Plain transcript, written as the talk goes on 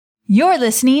You're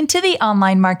listening to the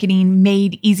Online Marketing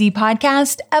Made Easy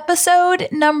podcast, episode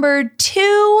number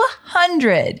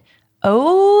 200.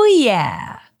 Oh,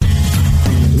 yeah.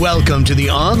 Welcome to the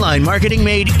Online Marketing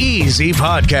Made Easy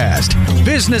podcast.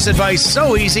 Business advice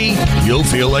so easy, you'll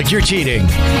feel like you're cheating.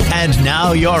 And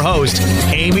now your host,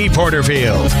 Amy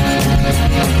Porterfield.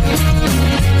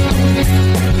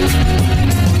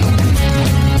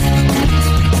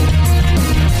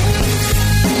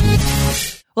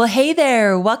 Well, hey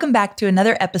there. Welcome back to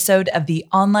another episode of the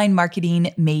Online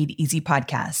Marketing Made Easy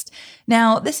podcast.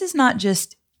 Now, this is not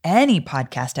just any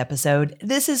podcast episode.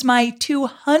 This is my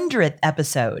 200th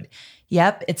episode.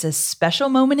 Yep, it's a special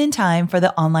moment in time for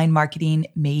the Online Marketing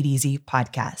Made Easy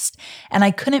podcast. And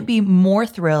I couldn't be more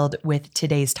thrilled with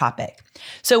today's topic.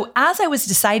 So as I was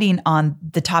deciding on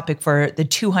the topic for the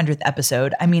 200th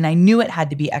episode, I knew it had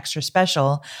to be extra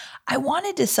special. I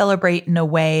wanted to celebrate in a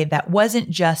way that wasn't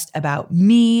just about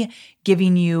me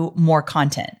giving you more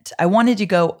content. I wanted to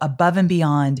go above and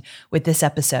beyond with this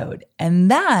episode. And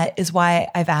that is why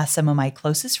I've asked some of my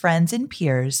closest friends and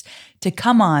peers to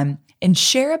come on and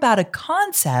share about a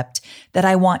concept that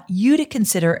I want you to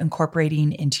consider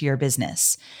incorporating into your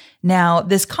business. Now,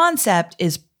 this concept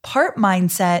is part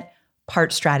mindset,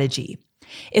 part strategy.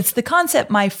 It's the concept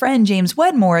my friend James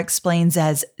Wedmore explains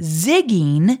as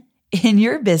zigging in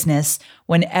your business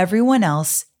when everyone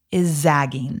else is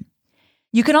zagging.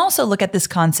 You can also look at this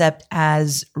concept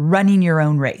as running your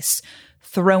own race,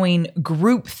 throwing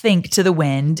groupthink to the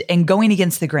wind and going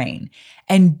against the grain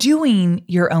and doing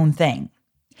your own thing.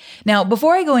 Now,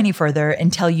 before I go any further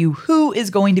and tell you who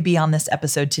is going to be on this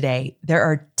episode today, there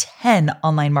are 10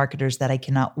 online marketers that I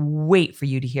cannot wait for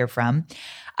you to hear from.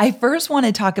 I first want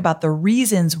to talk about the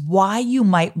reasons why you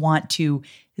might want to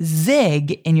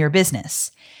zig in your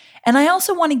business. And I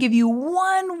also want to give you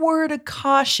one word of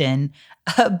caution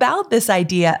about this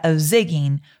idea of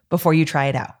zigging before you try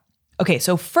it out. Okay,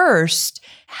 so first,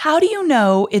 how do you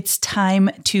know it's time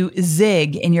to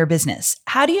zig in your business?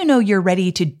 How do you know you're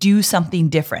ready to do something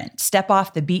different, step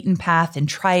off the beaten path and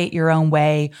try it your own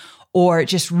way, or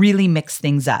just really mix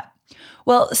things up?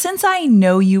 Well, since I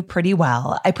know you pretty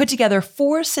well, I put together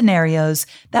 4 scenarios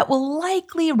that will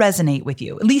likely resonate with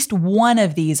you. At least one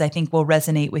of these I think will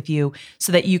resonate with you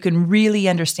so that you can really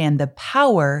understand the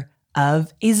power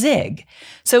of a zig.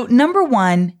 So number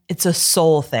 1, it's a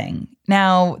soul thing.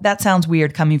 Now, that sounds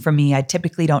weird coming from me. I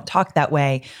typically don't talk that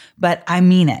way, but I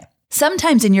mean it.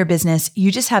 Sometimes in your business,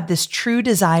 you just have this true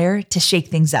desire to shake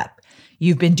things up.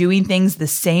 You've been doing things the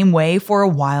same way for a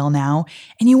while now,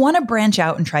 and you want to branch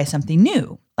out and try something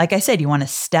new. Like I said, you want to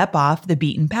step off the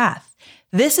beaten path.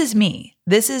 This is me.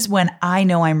 This is when I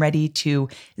know I'm ready to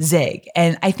zig.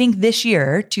 And I think this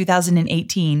year,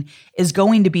 2018, is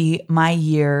going to be my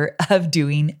year of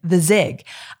doing the zig.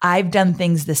 I've done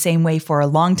things the same way for a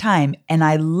long time, and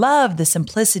I love the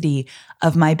simplicity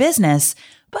of my business,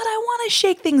 but I want to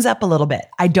shake things up a little bit.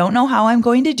 I don't know how I'm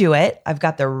going to do it. I've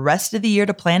got the rest of the year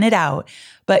to plan it out,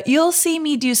 but you'll see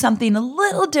me do something a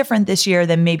little different this year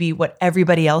than maybe what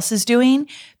everybody else is doing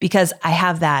because I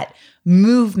have that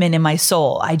movement in my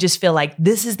soul. I just feel like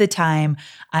this is the time.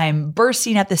 I'm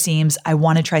bursting at the seams. I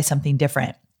want to try something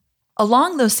different.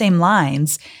 Along those same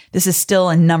lines, this is still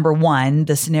in number 1,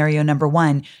 the scenario number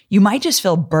 1, you might just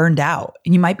feel burned out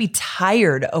and you might be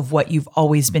tired of what you've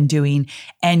always been doing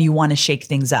and you want to shake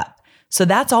things up. So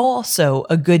that's also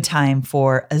a good time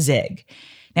for a zig.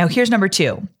 Now, here's number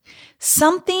 2.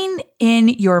 Something in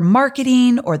your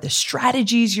marketing or the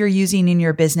strategies you're using in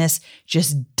your business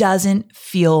just doesn't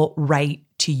feel right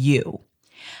to you.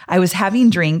 I was having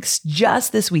drinks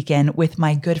just this weekend with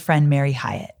my good friend, Mary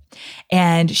Hyatt,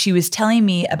 and she was telling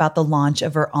me about the launch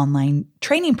of her online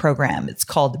training program. It's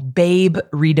called Babe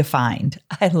Redefined.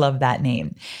 I love that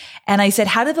name. And I said,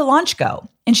 how did the launch go?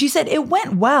 And she said, it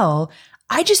went well.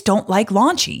 I just don't like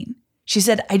launching. She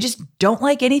said, I just don't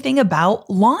like anything about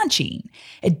launching.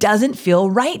 It doesn't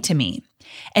feel right to me.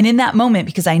 And in that moment,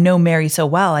 because I know Mary so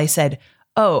well, I said,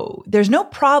 oh, there's no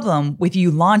problem with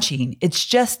you launching. It's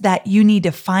just that you need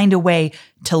to find a way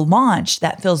to launch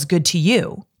that feels good to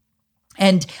you.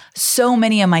 And so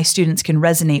many of my students can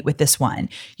resonate with this one.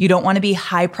 You don't want to be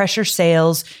high pressure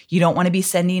sales. You don't want to be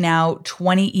sending out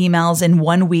 20 emails in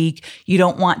 1 week. You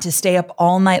don't want to stay up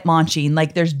all night launching.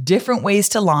 Like there's different ways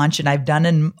to launch and I've done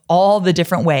in all the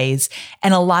different ways.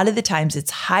 And a lot of the times it's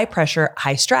high pressure,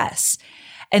 high stress.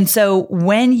 And so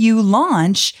when you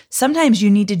launch, sometimes you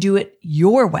need to do it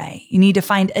your way. You need to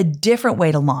find a different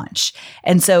way to launch.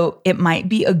 And so it might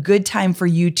be a good time for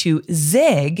you to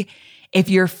zig if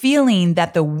you're feeling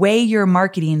that the way you're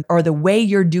marketing or the way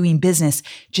you're doing business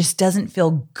just doesn't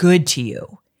feel good to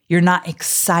you. You're not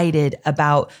excited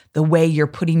about the way you're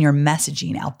putting your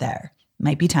messaging out there.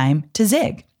 Might be time to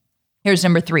zig. Here's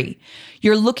number 3.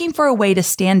 You're looking for a way to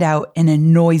stand out in a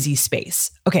noisy space.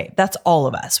 Okay, that's all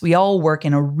of us. We all work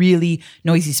in a really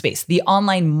noisy space. The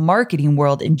online marketing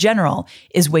world in general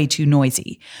is way too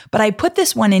noisy. But I put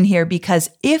this one in here because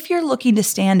if you're looking to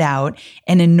stand out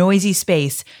in a noisy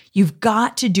space, you've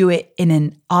got to do it in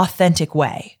an authentic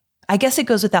way. I guess it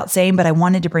goes without saying, but I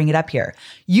wanted to bring it up here.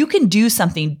 You can do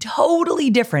something totally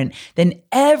different than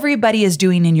everybody is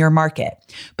doing in your market,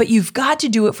 but you've got to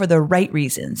do it for the right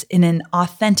reasons in an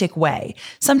authentic way.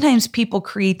 Sometimes people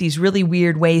create these really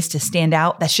weird ways to stand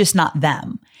out. That's just not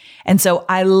them. And so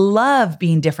I love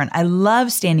being different. I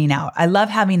love standing out. I love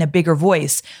having a bigger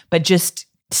voice, but just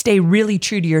stay really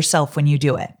true to yourself when you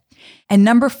do it. And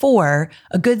number 4,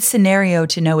 a good scenario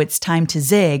to know it's time to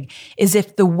zig is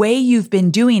if the way you've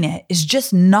been doing it is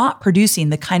just not producing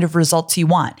the kind of results you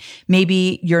want.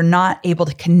 Maybe you're not able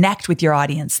to connect with your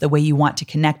audience the way you want to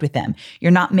connect with them.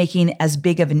 You're not making as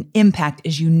big of an impact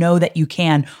as you know that you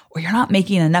can, or you're not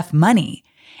making enough money.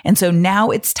 And so now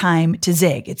it's time to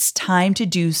zig. It's time to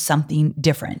do something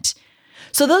different.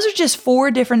 So those are just 4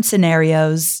 different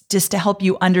scenarios just to help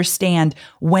you understand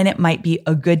when it might be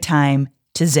a good time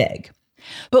to zig.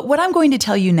 But what I'm going to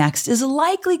tell you next is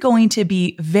likely going to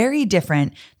be very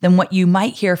different than what you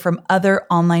might hear from other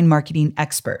online marketing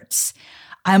experts.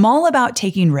 I'm all about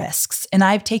taking risks, and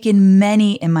I've taken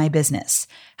many in my business.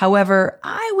 However,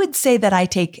 I would say that I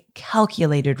take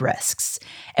calculated risks.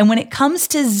 And when it comes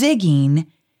to zigging,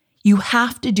 you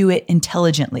have to do it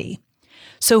intelligently.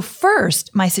 So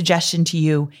first, my suggestion to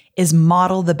you is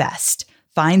model the best.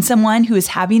 Find someone who is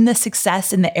having the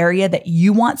success in the area that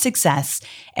you want success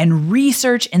and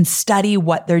research and study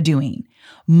what they're doing.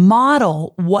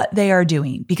 Model what they are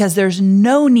doing because there's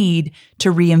no need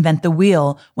to reinvent the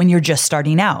wheel when you're just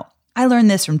starting out. I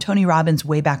learned this from Tony Robbins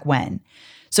way back when.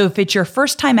 So if it's your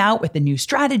first time out with a new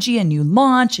strategy, a new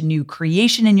launch, a new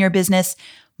creation in your business,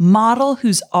 model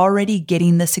who's already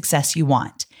getting the success you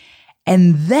want.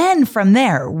 And then from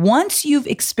there, once you've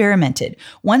experimented,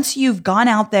 once you've gone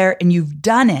out there and you've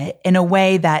done it in a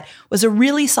way that was a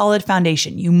really solid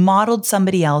foundation, you modeled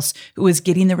somebody else who was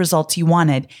getting the results you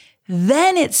wanted,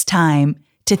 then it's time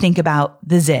to think about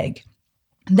the zig.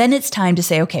 Then it's time to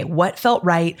say, okay, what felt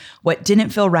right? What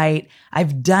didn't feel right?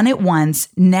 I've done it once.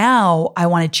 Now I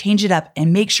want to change it up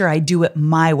and make sure I do it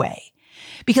my way.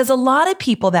 Because a lot of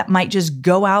people that might just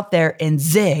go out there and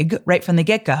zig right from the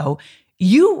get-go,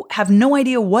 you have no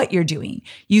idea what you're doing.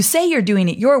 You say you're doing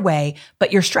it your way,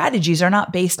 but your strategies are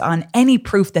not based on any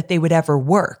proof that they would ever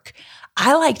work.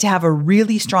 I like to have a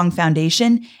really strong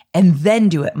foundation and then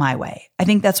do it my way. I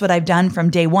think that's what I've done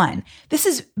from day one. This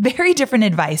is very different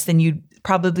advice than you'd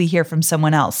probably hear from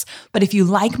someone else. But if you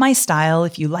like my style,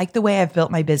 if you like the way I've built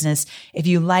my business, if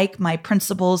you like my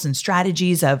principles and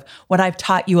strategies of what I've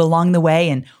taught you along the way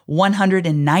in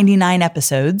 199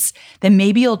 episodes, then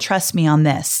maybe you'll trust me on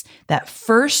this, that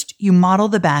first you model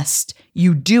the best,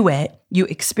 you do it, you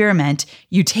experiment,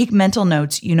 you take mental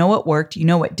notes, you know what worked, you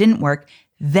know what didn't work,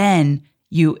 then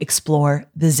you explore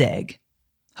the zig.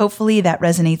 Hopefully that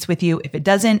resonates with you. If it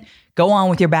doesn't, go on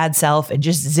with your bad self and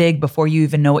just zig before you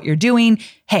even know what you're doing.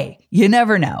 Hey, you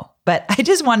never know. But I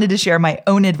just wanted to share my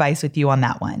own advice with you on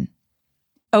that one.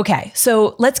 Okay,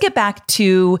 so let's get back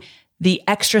to the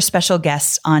extra special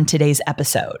guests on today's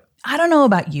episode. I don't know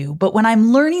about you, but when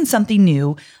I'm learning something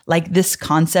new, like this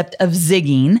concept of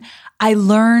zigging, I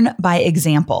learn by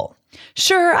example.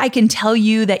 Sure, I can tell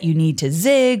you that you need to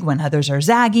zig when others are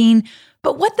zagging,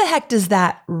 but what the heck does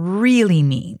that really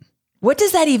mean? What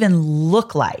does that even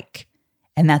look like?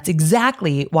 And that's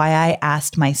exactly why I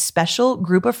asked my special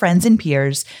group of friends and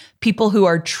peers, people who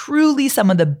are truly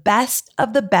some of the best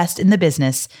in the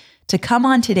business, to come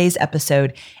on today's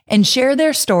episode and share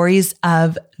their stories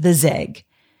of the zig.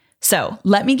 So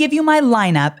let me give you my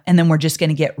lineup and then we're just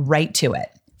going to get right to it.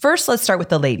 First, let's start with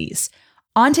the ladies.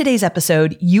 On today's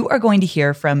episode, you are going to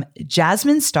hear from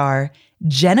Jasmine Starr,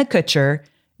 Jenna Kutcher,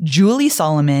 Julie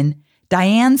Solomon,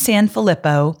 Diane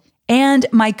Sanfilippo, and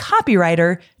my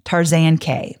copywriter, Tarzan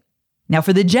K. Now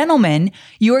for the gentlemen,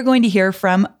 you are going to hear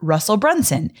from Russell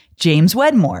Brunson, James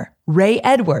Wedmore, Ray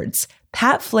Edwards,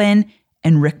 Pat Flynn,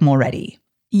 and Rick Mulready.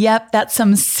 Yep, that's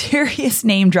some serious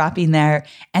name dropping there,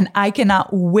 and I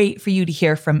cannot wait for you to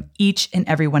hear from each and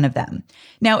every one of them.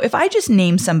 Now, if I just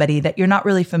name somebody that you're not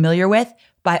really familiar with,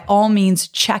 by all means,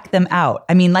 check them out.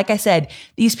 I mean, like I said,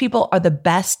 these people are the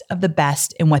best of the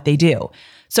best in what they do.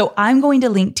 So I'm going to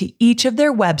link to each of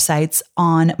their websites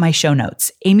on my show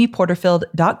notes,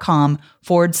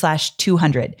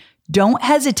 amyporterfield.com/200. Don't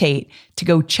hesitate to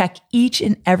go check each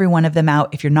and every one of them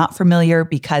out if you're not familiar,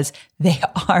 because they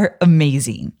are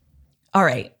amazing. All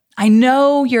right. I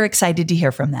know you're excited to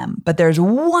hear from them, but there's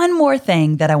one more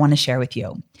thing that I want to share with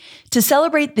you. To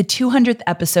celebrate the 200th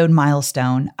episode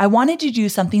milestone, I wanted to do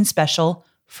something special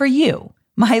for you,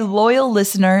 my loyal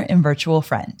listener and virtual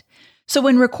friend. So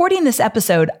when recording this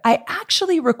episode, I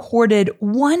actually recorded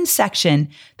one section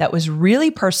that was really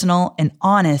personal and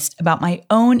honest about my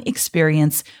own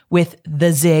experience with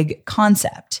the Zig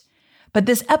concept. But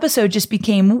this episode just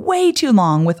became way too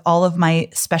long with all of my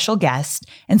special guests,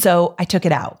 and so I took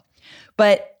it out.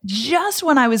 But just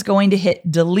when I was going to hit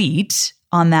delete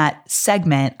on that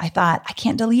segment, I thought, I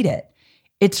can't delete it.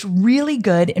 It's really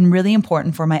good and really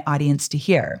important for my audience to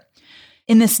hear.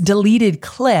 In this deleted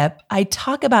clip, I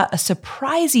talk about a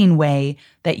surprising way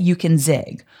that you can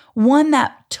zig, one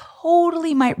that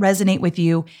totally might resonate with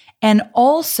you and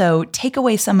also take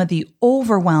away some of the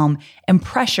overwhelm and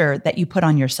pressure that you put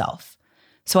on yourself.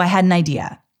 So I had an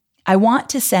idea. I want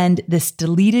to send this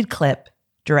deleted clip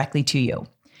directly to you.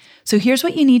 So here's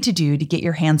what you need to do to get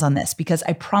your hands on this, because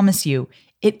I promise you,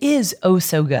 it is oh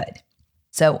so good.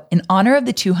 So in honor of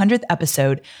the 200th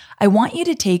episode, I want you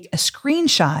to take a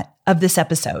screenshot of this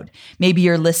episode. Maybe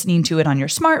you're listening to it on your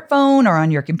smartphone or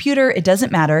on your computer. It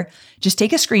doesn't matter. Just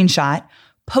take a screenshot,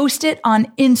 post it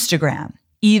on Instagram,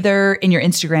 either in your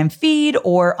Instagram feed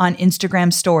or on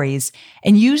Instagram stories,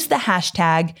 and use the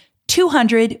hashtag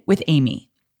 200withamy.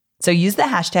 So use the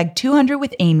hashtag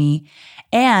 200withamy,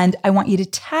 and I want you to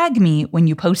tag me when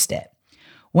you post it.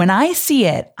 When I see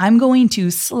it, I'm going to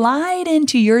slide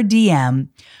into your DM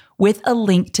with a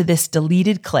link to this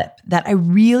deleted clip that I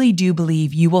really do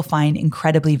believe you will find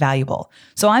incredibly valuable.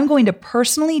 So I'm going to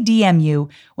personally DM you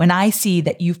when I see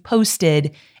that you've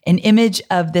posted an image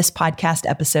of this podcast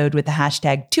episode with the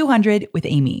hashtag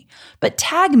 200withamy. But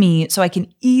tag me so I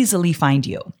can easily find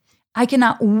you. I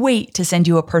cannot wait to send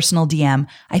you a personal DM.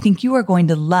 I think you are going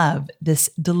to love this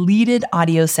deleted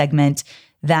audio segment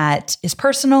that is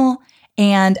personal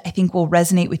and I think will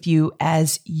resonate with you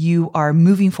as you are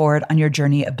moving forward on your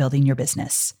journey of building your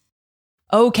business.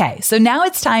 Okay, so now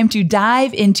it's time to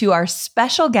dive into our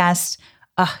special guest.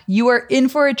 You are in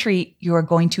for a treat. You are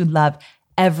going to love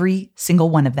every single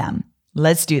one of them.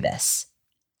 Let's do this.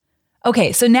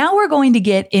 Okay, so now we're going to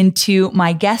get into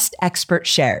my guest expert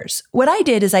shares. What I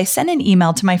did is I sent an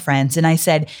email to my friends and I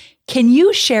said, can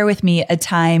you share with me a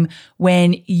time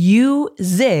when you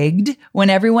zigged when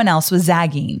everyone else was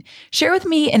zagging? Share with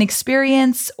me an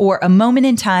experience or a moment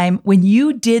in time when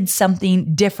you did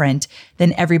something different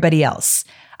than everybody else.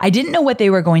 I didn't know what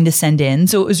they were going to send in,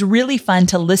 so it was really fun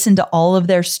to listen to all of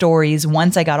their stories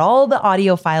once I got all the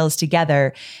audio files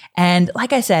together. And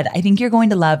like I said, I think you're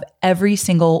going to love every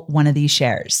single one of these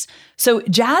shares. So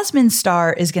Jasmine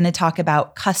Starr is going to talk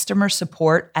about customer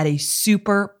support at a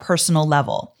super personal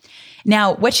level.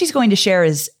 Now, what she's going to share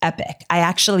is epic. I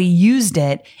actually used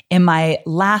it in my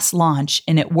last launch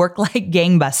and it worked like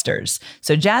gangbusters.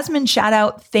 So Jasmine, shout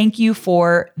out. Thank you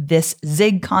for this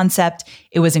Zig concept.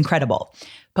 It was incredible.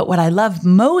 But what I love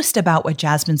most about what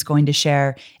Jasmine's going to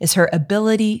share is her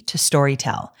ability to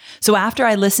storytell. So after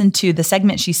I listened to the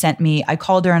segment she sent me, I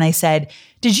called her and I said,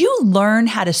 did you learn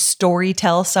how to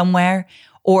storytell somewhere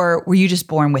or were you just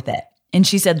born with it? And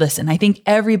she said, listen, I think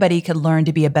everybody could learn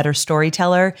to be a better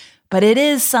storyteller, but it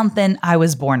is something I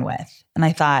was born with. And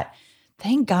I thought,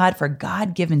 thank God for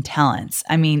God-given talents.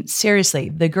 I mean, seriously,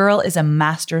 the girl is a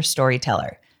master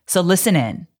storyteller. So listen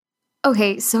in.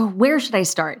 Okay, so where should I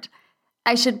start?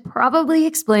 I should probably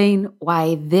explain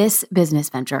why this business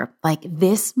venture, like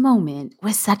this moment,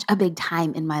 was such a big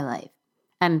time in my life.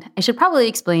 And I should probably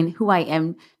explain who I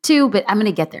am too, but I'm going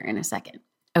to get there in a second.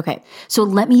 Okay, so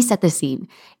let me set the scene.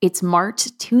 It's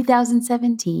March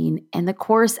 2017, and the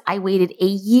course I waited a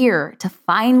year to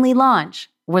finally launch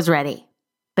was ready.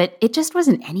 But it just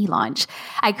wasn't any launch.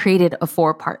 I created a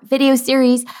 4-part video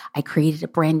series. I created a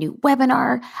brand new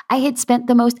webinar. I had spent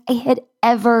the most I had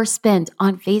ever spent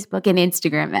on Facebook and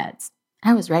Instagram ads.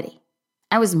 I was ready.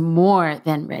 I was more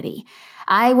than ready.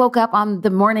 I woke up on the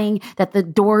morning that the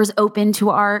doors opened to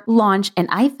our launch, and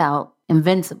I felt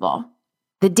invincible.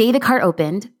 The day the cart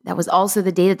opened, that was also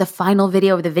the day that the final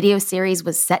video of the video series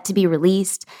was set to be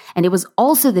released. And it was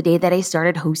also the day that I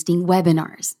started hosting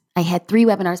webinars. I had 3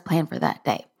 webinars planned for that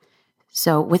day.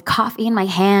 So with coffee in my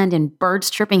hand and birds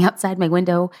chirping outside my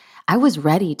window, I was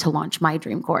ready to launch my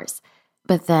dream course.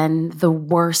 But then the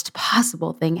worst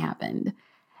possible thing happened.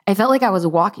 I felt like I was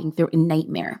walking through a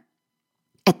nightmare.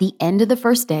 At the end of the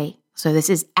first day, so this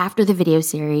is after the video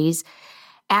series,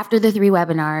 after the 3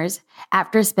 webinars,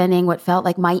 after spending what felt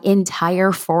like my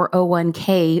entire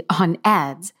 401k on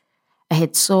ads, I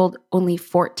had sold only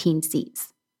 14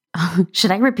 seats.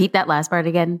 Should I repeat that last part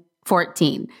again?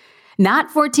 14.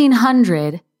 Not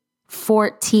 1,400,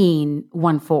 14.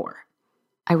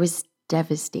 I was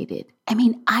devastated. I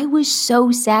mean, I was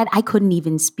so sad I couldn't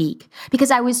even speak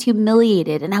because I was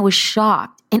humiliated and I was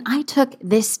shocked. And I took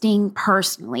this sting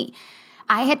personally.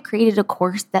 I had created a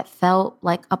course that felt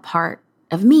like a part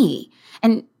of me.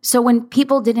 And so when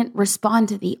people didn't respond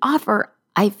to the offer,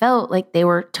 I felt like they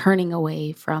were turning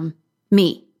away from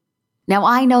me. Now,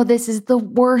 I know this is the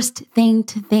worst thing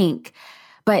to think,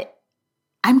 but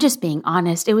I'm just being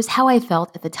honest. It was how I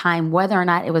felt at the time, whether or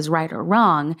not it was right or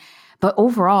wrong. But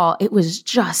overall, it was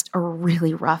just a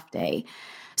really rough day.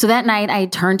 So that night, I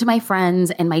turned to my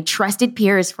friends and my trusted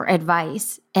peers for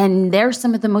advice. And they're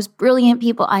some of the most brilliant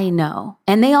people I know.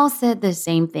 And they all said the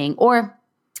same thing, or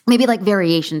maybe like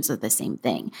variations of the same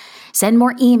thing. Send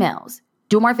more emails,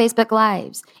 do more Facebook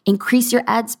Lives, increase your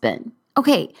ad spend.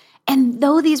 Okay. And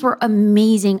though these were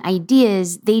amazing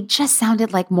ideas, they just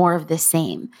sounded like more of the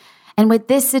same. And with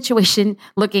this situation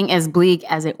looking as bleak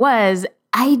as it was,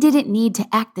 I didn't need to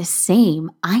act the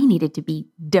same. I needed to be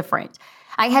different.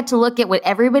 I had to look at what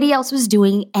everybody else was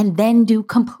doing and then do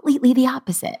completely the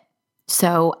opposite.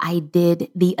 So I did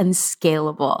the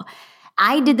unscalable.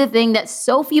 I did the thing that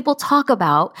so few people talk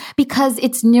about because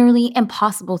it's nearly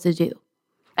impossible to do.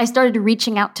 I started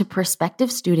reaching out to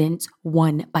prospective students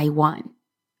one by one.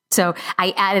 So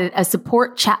I added a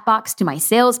support chat box to my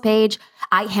sales page.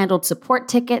 I handled support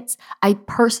tickets. I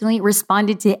personally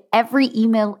responded to every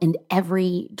email and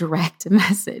every direct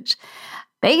message.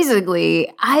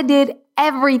 Basically, I did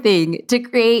everything to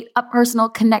create a personal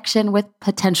connection with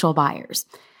potential buyers.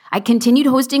 I continued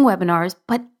hosting webinars,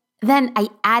 but then I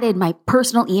added my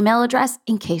personal email address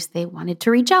in case they wanted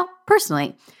to reach out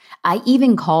personally. I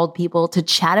even called people to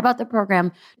chat about the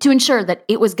program to ensure that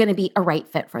it was going to be a right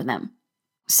fit for them.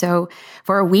 So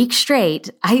for a week straight,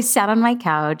 I sat on my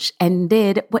couch and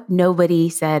did what nobody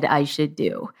said I should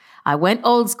do. I went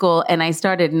old school and I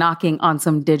started knocking on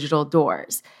some digital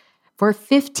doors. For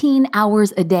 15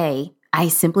 hours a day, I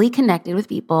simply connected with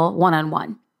people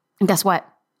one-on-one. And guess what?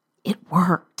 It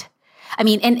worked. I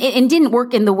mean, and it didn't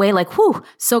work in the way like, whew,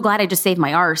 so glad I just saved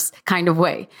my arse kind of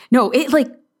way. No, it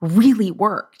like really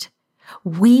worked.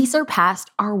 We surpassed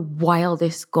our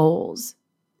wildest goals.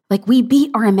 Like we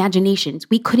beat our imaginations.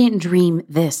 We couldn't dream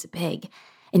this big.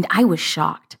 And I was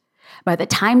shocked. By the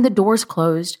time the doors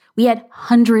closed, we had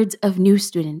hundreds of new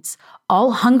students,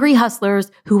 all hungry hustlers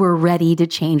who were ready to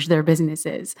change their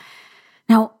businesses.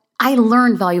 Now, I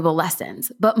learned valuable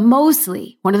lessons, but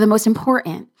mostly one of the most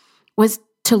important was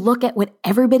to look at what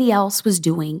everybody else was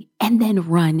doing and then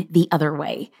run the other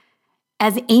way.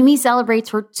 As Amy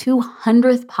celebrates her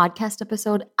 200th podcast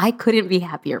episode, I couldn't be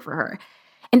happier for her.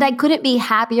 And I couldn't be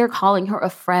happier calling her a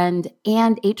friend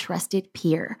and a trusted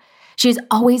peer. She's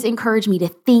always encouraged me to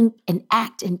think and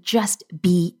act and just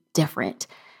be different.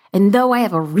 And though I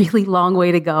have a really long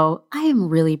way to go, I am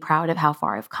really proud of how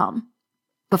far I've come.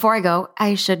 Before I go,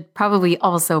 I should probably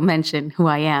also mention who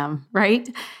I am, right?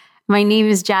 My name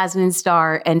is Jasmine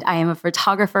Starr, and I am a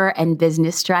photographer and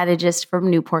business strategist from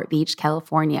Newport Beach,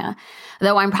 California.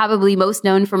 Though I'm probably most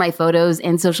known for my photos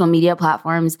and social media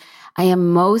platforms, I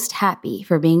am most happy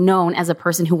for being known as a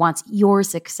person who wants your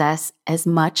success as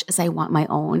much as I want my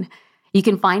own. You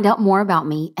can find out more about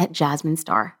me at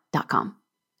jasminestarr.com.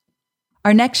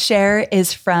 Our next share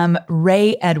is from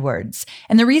Ray Edwards.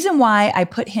 And the reason why I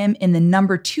put him in the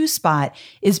number 2 spot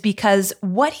is because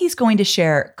what he's going to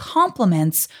share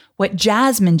complements what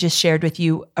Jasmine just shared with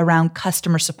you around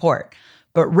customer support.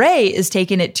 But Ray is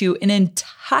taking it to an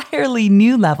entirely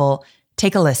new level.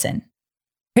 Take a listen.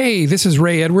 Hey, this is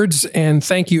Ray Edwards, and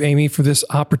thank you, Amy, for this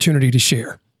opportunity to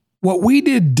share. What we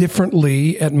did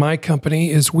differently at my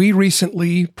company is we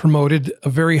recently promoted a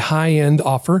very high-end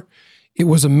offer. It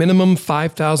was a minimum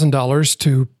 $5,000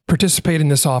 to participate in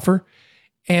this offer.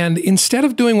 And instead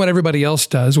of doing what everybody else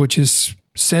does, which is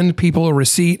send people a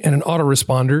receipt and an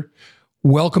autoresponder,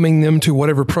 welcoming them to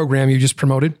whatever program you just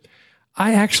promoted,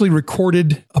 I actually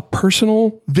recorded a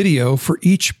personal video for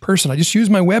each person. I just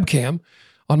used my webcam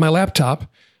on my laptop.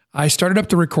 I started up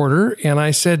the recorder and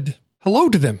I said hello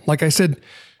to them. Like I said,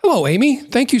 hello, Amy.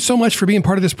 Thank you so much for being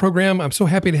part of this program. I'm so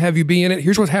happy to have you be in it.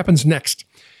 Here's what happens next.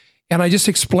 And I just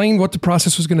explained what the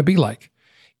process was going to be like.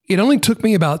 It only took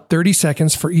me about 30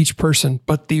 seconds for each person,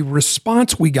 but the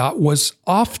response we got was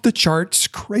off the charts,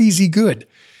 crazy good.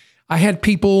 I had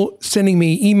people sending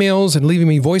me emails and leaving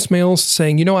me voicemails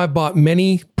saying, I've bought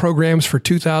many programs for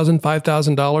 $2,000,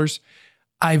 $5,000.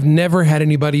 I've never had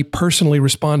anybody personally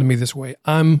respond to me this way.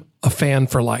 I'm a fan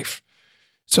for life.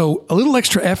 So a little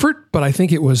extra effort, but I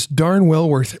think it was darn well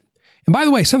worth it. And by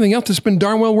the way, something else that's been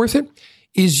darn well worth it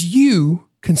is you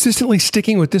consistently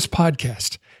sticking with this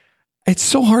podcast. It's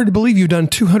so hard to believe you've done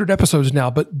 200 episodes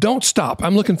now, but don't stop.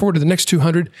 I'm looking forward to the next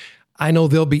 200. I know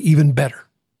they'll be even better.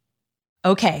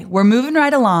 Okay, we're moving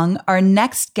right along. Our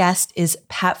next guest is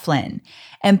Pat Flynn.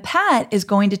 And Pat is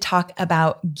going to talk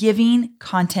about giving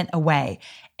content away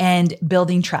and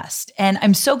building trust. And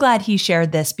I'm so glad he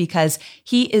shared this because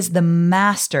he is the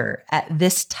master at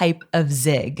this type of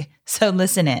zig. So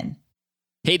listen in.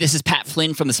 Hey, this is Pat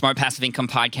Flynn from the Smart Passive Income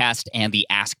Podcast and the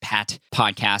Ask Pat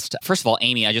podcast. First of all,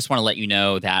 Amy, I just want to let you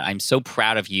know that I'm so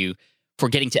proud of you for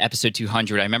getting to episode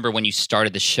 200. I remember when you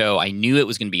started the show, I knew it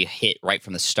was going to be a hit right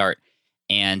from the start.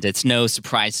 And it's no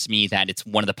surprise to me that it's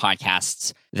one of the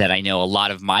podcasts that I know a lot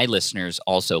of my listeners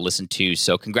also listen to.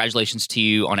 So congratulations to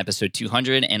you on episode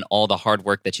 200 and all the hard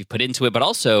work that you've put into it, but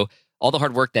also all the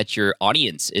hard work that your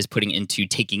audience is putting into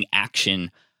taking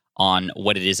action on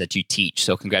what it is that you teach.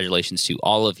 So congratulations to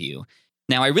all of you.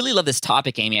 Now, I really love this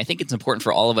topic, Amy. I think it's important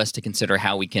for all of us to consider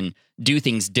how we can do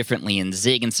things differently and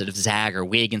zig instead of zag or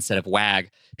wig instead of wag,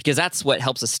 because that's what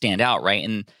helps us stand out, right?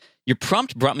 And your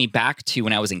prompt brought me back to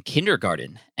when I was in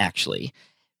kindergarten, actually,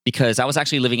 because I was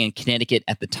actually living in Connecticut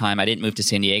at the time. I didn't move to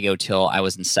San Diego till I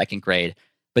was in second grade.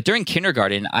 But during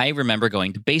kindergarten, I remember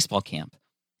going to baseball camp.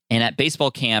 And at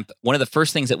baseball camp, one of the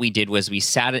first things that we did was we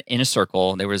sat in a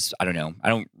circle. There was, I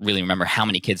don't really remember how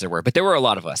many kids there were, but there were a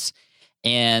lot of us.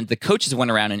 And the coaches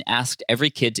went around and asked every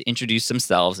kid to introduce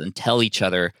themselves and tell each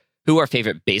other who our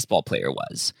favorite baseball player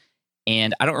was.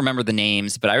 And I don't remember the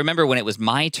names, but I remember when it was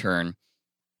my turn,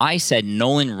 I said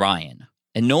Nolan Ryan.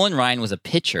 And Nolan Ryan was a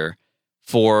pitcher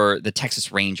for the Texas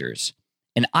Rangers.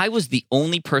 And I was the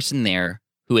only person there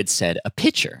who had said a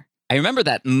pitcher. I remember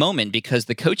that moment because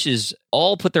the coaches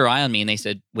all put their eye on me and they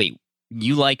said, wait,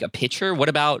 you like a pitcher? What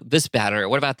about this batter?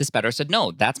 What about this batter? I said,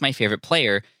 no, that's my favorite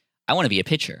player. I want to be a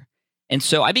pitcher. And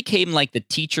so I became like the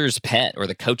teacher's pet or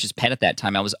the coach's pet at that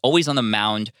time. I was always on the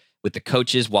mound with the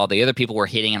coaches while the other people were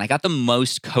hitting. And I got the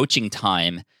most coaching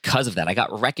time because of that. I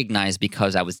got recognized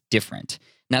because I was different.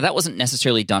 Now, that wasn't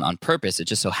necessarily done on purpose. It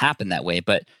just so happened that way.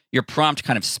 But your prompt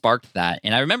kind of sparked that.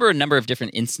 And I remember a number of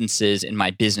different instances in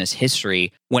my business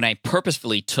history when I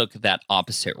purposefully took that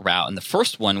opposite route. And the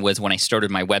first one was when I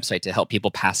started my website to help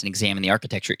people pass an exam in the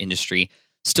architecture industry.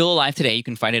 Still alive today. You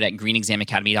can find it at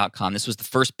greenexamacademy.com. This was the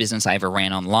first business I ever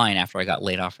ran online after I got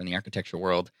laid off from the architecture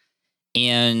world.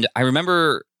 And I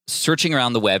remember searching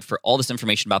around the web for all this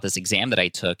information about this exam that I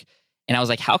took. And I was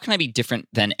like, how can I be different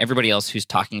than everybody else who's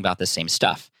talking about the same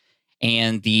stuff?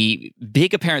 And the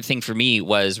big apparent thing for me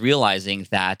was realizing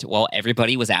that, well,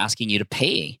 everybody was asking you to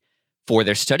pay for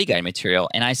their study guide material.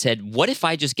 And I said, what if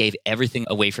I just gave everything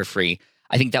away for free?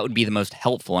 I think that would be the most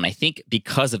helpful. And I think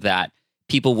because of that,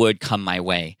 people would come my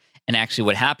way. And actually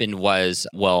what happened was,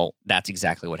 well, that's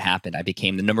exactly what happened. I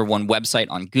became the number one website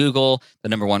on Google, the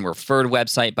number one referred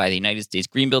website by the United States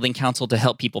Green Building Council to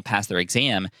help people pass their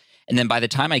exam. And then by the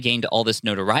time I gained all this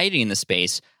notoriety in the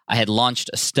space, I had launched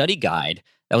a study guide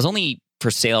that was only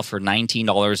for sale for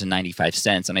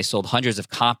 $19.95. And I sold hundreds of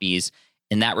copies,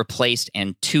 and that replaced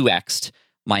and 2x'd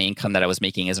my income that I was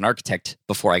making as an architect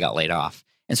before I got laid off.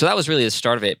 And so that was really the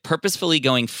start of it, purposefully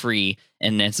going free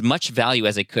and as much value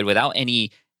as I could without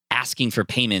any asking for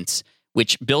payments,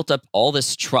 which built up all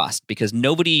this trust because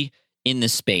nobody in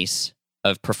this space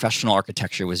of professional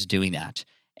architecture was doing that.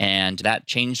 And that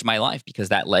changed my life because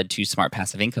that led to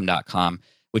smartpassiveincome.com,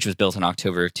 which was built in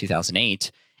October of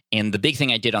 2008. And the big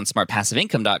thing I did on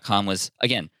smartpassiveincome.com was,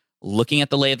 again, looking at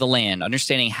the lay of the land,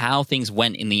 understanding how things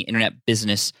went in the internet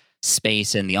business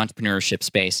space and the entrepreneurship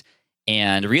space,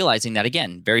 and realizing that,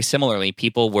 again, very similarly,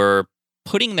 people were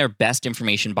putting their best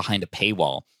information behind a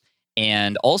paywall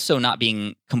and also not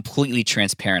being completely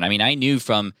transparent. I mean, I knew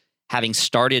from having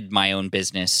started my own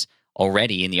business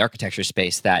already in the architecture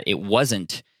space that it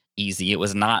wasn't easy. It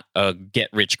was not a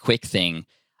get-rich-quick thing.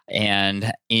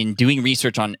 And in doing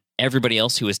research on everybody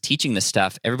else who was teaching this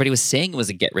stuff, everybody was saying it was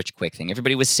a get-rich-quick thing.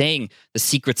 Everybody was saying the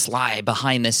secrets lie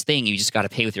behind this thing. You just got to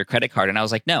pay with your credit card. And I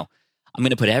was like, no, I'm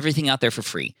going to put everything out there for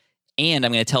free. And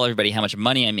I'm going to tell everybody how much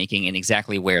money I'm making and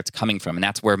exactly where it's coming from. And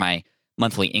that's where my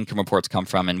monthly income reports come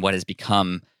from and what has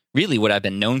become really what I've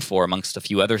been known for amongst a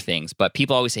few other things. But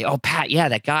people always say, oh, Pat, yeah,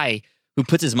 that guy who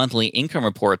puts his monthly income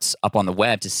reports up on the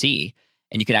web to see.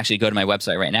 And you can actually go to my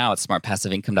website right now at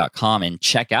smartpassiveincome.com and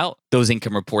check out those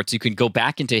income reports. You can go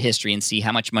back into history and see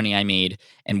how much money I made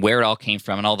and where it all came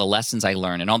from and all the lessons I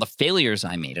learned and all the failures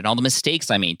I made and all the mistakes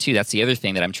I made too. That's the other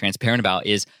thing that I'm transparent about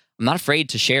is I'm not afraid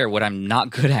to share what I'm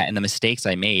not good at and the mistakes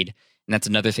I made. And that's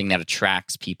another thing that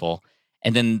attracts people.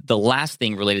 And then the last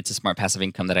thing related to Smart Passive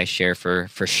Income that I share for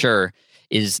sure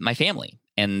is my family.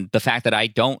 And the fact that I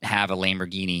don't have a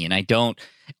Lamborghini and I don't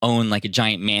own like a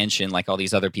giant mansion like all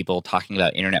these other people talking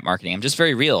about internet marketing. I'm just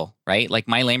very real, right? Like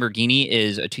my Lamborghini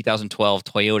is a 2012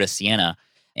 Toyota Sienna.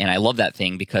 And I love that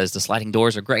thing because the sliding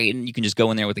doors are great and you can just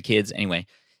go in there with the kids. Anyway,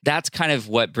 that's kind of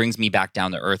what brings me back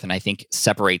down to earth and I think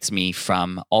separates me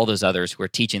from all those others who are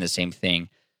teaching the same thing.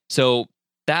 So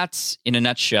that's, in a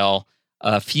nutshell,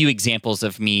 a few examples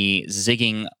of me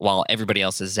zigging while everybody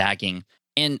else is zagging.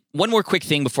 And one more quick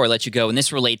thing before I let you go, and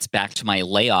this relates back to my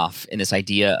layoff and this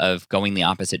idea of going the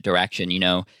opposite direction. You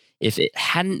know, if it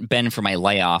hadn't been for my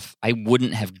layoff, I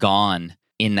wouldn't have gone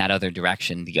in that other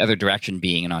direction, the other direction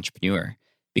being an entrepreneur,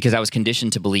 because I was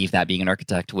conditioned to believe that being an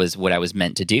architect was what I was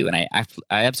meant to do. And I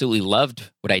absolutely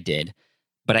loved what I did.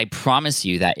 But I promise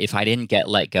you that if I didn't get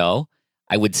let go,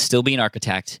 I would still be an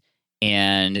architect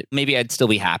and maybe I'd still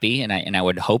be happy. And I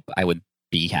would hope I would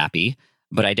be happy.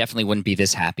 But I definitely wouldn't be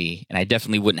this happy. And I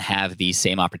definitely wouldn't have these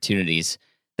same opportunities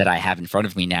that I have in front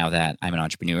of me now that I'm an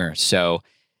entrepreneur. So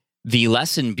the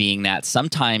lesson being that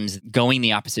sometimes going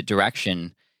the opposite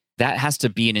direction, that has to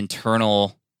be an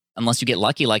internal, unless you get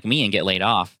lucky like me and get laid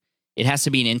off, it has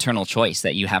to be an internal choice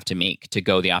that you have to make to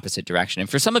go the opposite direction. And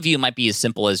for some of you, it might be as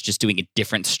simple as just doing a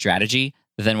different strategy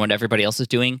than what everybody else is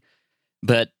doing.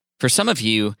 But for some of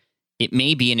you, it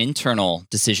may be an internal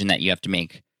decision that you have to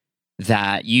make,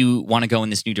 that you want to go in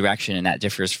this new direction and that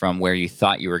differs from where you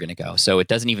thought you were going to go. So it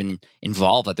doesn't even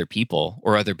involve other people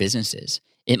or other businesses.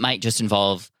 It might just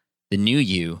involve the new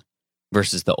you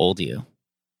versus the old you.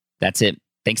 That's it.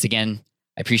 Thanks again.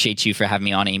 I appreciate you for having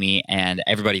me on, Amy, and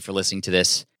everybody for listening to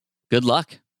this. Good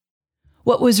luck.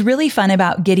 What was really fun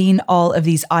about getting all of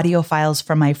these audio files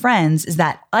from my friends is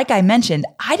that, like I mentioned,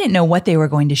 I didn't know what they were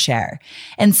going to share.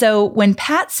 And so when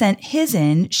Pat sent his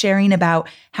in sharing about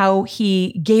how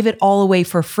he gave it all away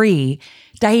for free,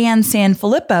 Diane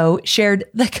Sanfilippo shared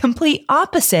the complete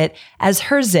opposite as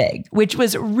her zig, which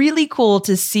was really cool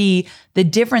to see the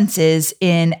differences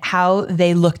in how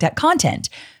they looked at content.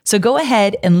 So go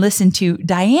ahead and listen to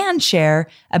Diane share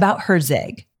about her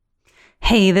zig.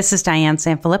 Hey, this is Diane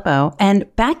Sanfilippo.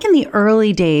 And back in the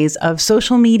early days of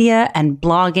social media and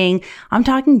blogging, I'm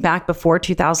talking back before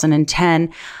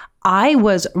 2010, I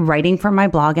was writing for my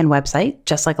blog and website,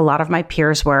 just like a lot of my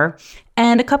peers were.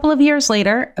 And a couple of years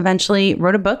later, eventually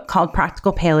wrote a book called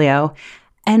Practical Paleo.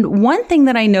 And one thing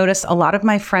that I noticed a lot of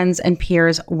my friends and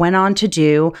peers went on to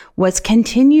do was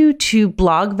continue to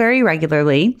blog very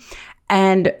regularly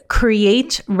and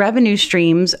create revenue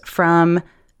streams from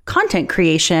content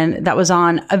creation that was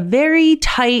on a very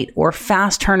tight or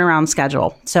fast turnaround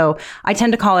schedule. So I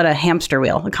tend to call it a hamster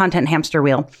wheel, a content hamster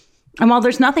wheel. And while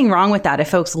there's nothing wrong with that, if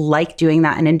folks like doing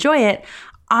that and enjoy it,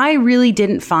 I really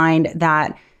didn't find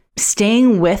that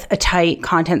staying with a tight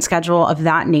content schedule of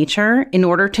that nature in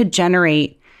order to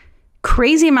generate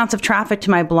crazy amounts of traffic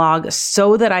to my blog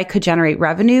so that I could generate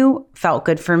revenue felt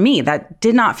good for me. That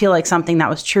did not feel like something that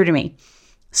was true to me.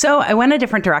 So I went a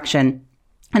different direction.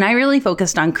 And I really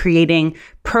focused on creating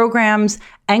programs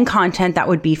and content that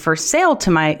would be for sale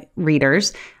to my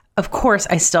readers. Of course,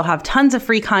 I still have tons of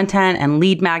free content and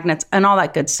lead magnets and all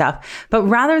that good stuff. But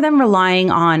rather than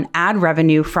relying on ad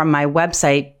revenue from my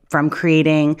website, from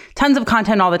creating tons of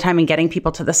content all the time and getting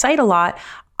people to the site a lot,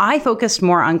 I focused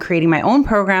more on creating my own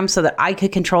programs so that I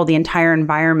could control the entire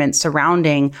environment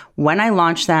surrounding when I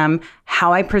launch them,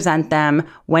 how I present them,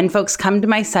 when folks come to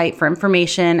my site for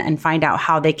information and find out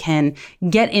how they can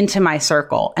get into my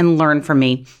circle and learn from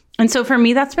me. And so for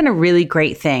me, that's been a really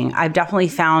great thing. I've definitely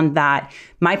found that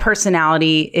my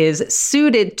personality is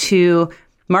suited to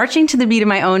marching to the beat of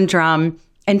my own drum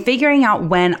and figuring out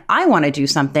when I want to do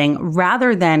something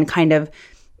rather than kind of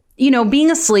being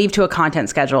a slave to a content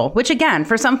schedule, which again,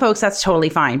 for some folks, that's totally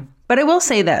fine. But I will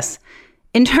say this,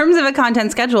 in terms of a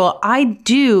content schedule, I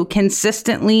do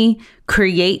consistently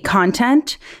create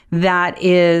content that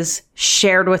is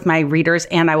shared with my readers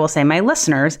and I will say my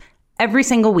listeners every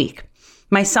single week.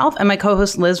 Myself and my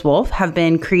co-host Liz Wolfe have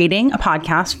been creating a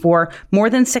podcast for more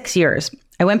than 6 years.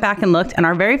 I went back and looked, and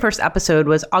our very first episode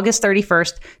was August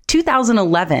 31st,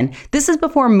 2011. This is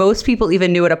before most people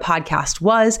even knew what a podcast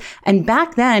was. And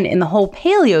back then, in the whole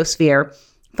paleo sphere,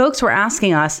 folks were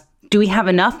asking us, do we have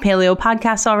enough paleo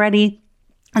podcasts already?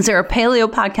 Is there a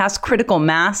paleo podcast critical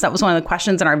mass? That was one of the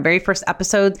questions in our very first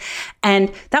episodes.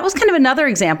 And that was kind of another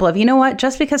example of,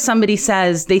 just because somebody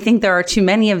says they think there are too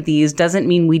many of these doesn't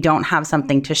mean we don't have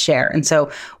something to share. And so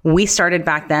we started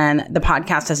back then. The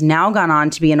podcast has now gone on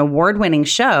to be an award-winning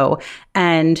show.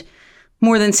 And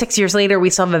more than 6 years later, we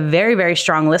still have a very, very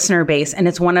strong listener base. And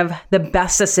it's one of the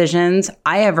best decisions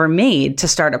I ever made to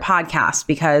start a podcast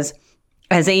because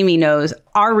as Amy knows,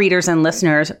 our readers and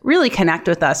listeners really connect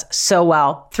with us so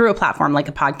well through a platform like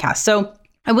a podcast. So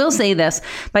I will say this,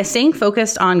 by staying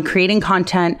focused on creating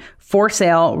content for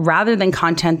sale rather than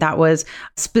content that was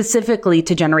specifically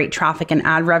to generate traffic and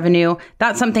ad revenue,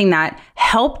 that's something that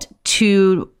helped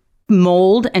to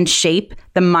mold and shape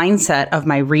the mindset of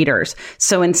my readers.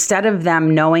 So instead of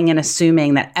them knowing and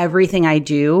assuming that everything I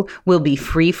do will be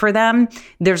free for them,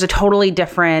 there's a totally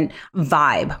different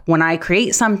vibe. When I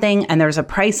create something and there's a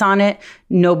price on it,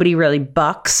 nobody really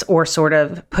bucks or sort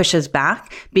of pushes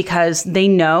back because they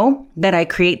know that I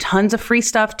create tons of free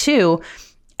stuff too.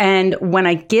 And when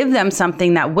I give them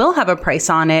something that will have a price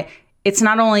on it, it's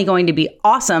not only going to be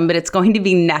awesome, but it's going to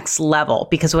be next level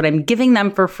because what I'm giving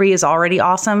them for free is already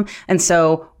awesome. And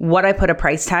so what I put a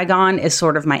price tag on is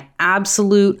sort of my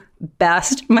absolute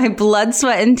best, my blood,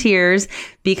 sweat, and tears,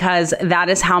 because that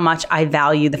is how much I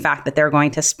value the fact that they're going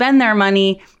to spend their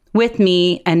money with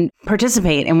me and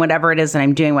participate in whatever it is that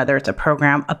I'm doing, whether it's a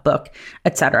program, a book,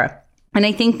 etc. And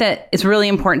I think that it's really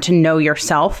important to know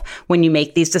yourself when you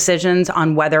make these decisions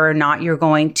on whether or not you're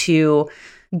going to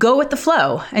go with the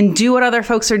flow and do what other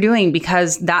folks are doing,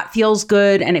 because that feels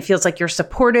good and it feels like you're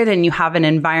supported and you have an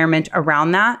environment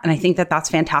around that. And I think that that's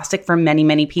fantastic for many,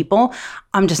 many people.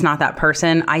 I'm just not that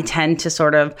person. I tend to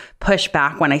sort of push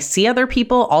back when I see other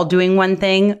people all doing one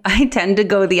thing. I tend to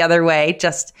go the other way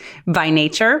just by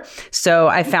nature. So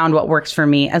I found what works for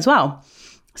me as well.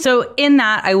 So in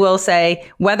that, I will say,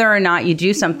 whether or not you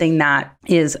do something that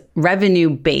is revenue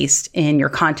based in your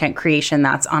content creation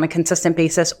that's on a consistent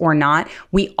basis or not,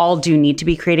 we all do need to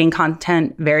be creating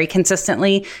content very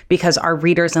consistently because our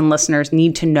readers and listeners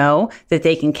need to know that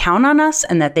they can count on us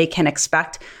and that they can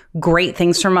expect great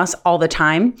things from us all the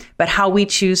time. But how we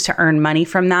choose to earn money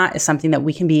from that is something that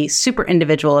we can be super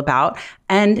individual about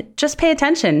and just pay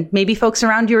attention. Maybe folks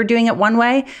around you are doing it one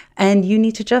way and you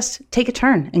need to just take a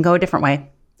turn and go a different way.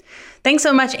 Thanks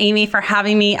so much, Amy, for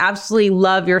having me. Absolutely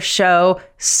love your show.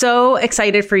 So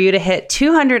excited for you to hit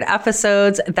 200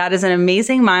 episodes. That is an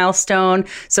amazing milestone.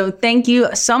 So thank you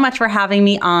so much for having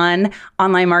me on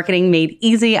Online Marketing Made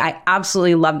Easy. I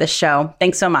absolutely love this show.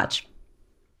 Thanks so much.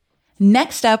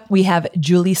 Next up, we have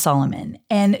Julie Solomon,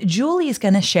 and Julie is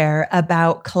going to share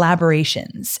about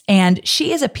collaborations, and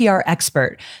she is a PR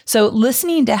expert. So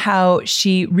listening to how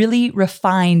she really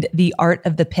refined the art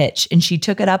of the pitch and she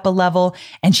took it up a level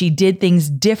and she did things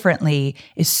differently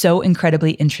is so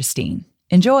incredibly interesting.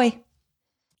 Enjoy.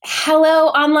 Hello,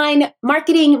 Online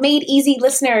Marketing Made Easy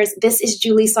listeners. This is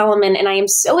Julie Solomon, and I am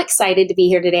so excited to be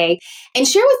here today and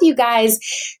share with you guys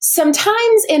some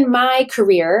times in my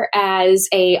career as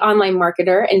an online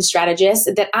marketer and strategist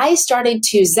that I started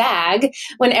to zag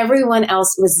when everyone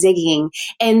else was zigging,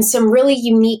 and some really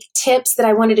unique tips that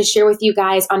I wanted to share with you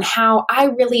guys on how I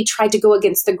really tried to go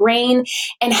against the grain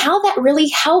and how that really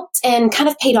helped and kind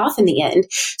of paid off in the end.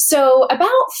 So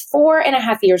about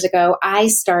 4.5 years ago, I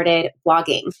started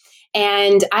blogging.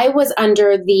 And I was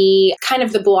under the kind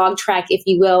of the blog track, if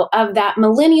you will, of that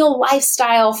millennial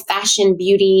lifestyle, fashion,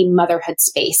 beauty, motherhood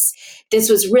space. This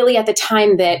was really at the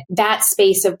time that that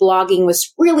space of blogging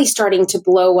was really starting to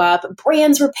blow up.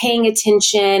 Brands were paying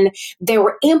attention. There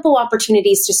were ample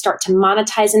opportunities to start to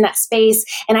monetize in that space.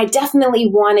 And I definitely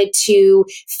wanted to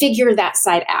figure that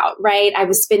side out, right? I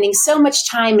was spending so much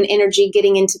time and energy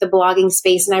getting into the blogging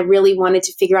space, and I really wanted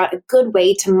to figure out a good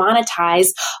way to monetize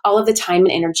all of the time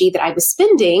and energy that I was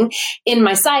spending in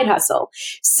my side hustle.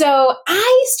 So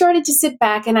I started to sit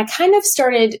back and I kind of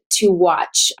started to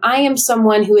watch. I am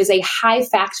someone who is a high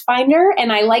fact finder,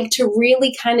 and I like to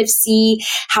really kind of see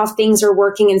how things are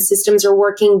working and systems are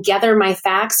working, gather my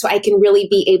facts so I can really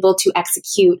be able to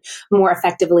execute more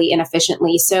effectively and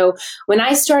efficiently. So when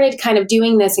I started kind of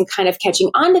doing this and kind of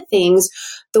catching on to things,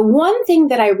 the one thing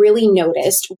that I really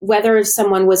noticed, whether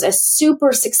someone was a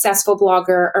super successful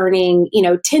blogger earning,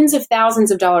 tens of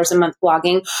thousands of dollars a month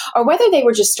blogging, or whether they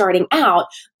were just starting out,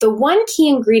 the one key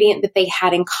ingredient that they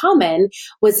had in common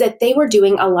was that they were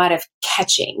doing a lot of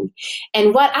catching.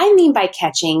 And what I mean by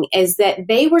catching is that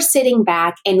they were sitting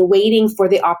back and waiting for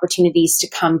the opportunities to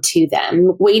come to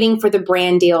them, waiting for the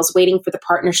brand deals, waiting for the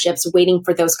partnerships, waiting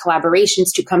for those collaborations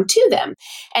to come to them.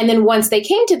 And then once they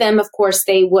came to them, of course,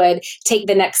 they would take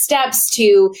the next steps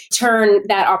to turn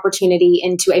that opportunity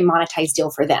into a monetized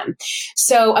deal for them.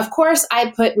 So, of course,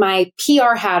 I put my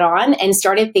PR hat on and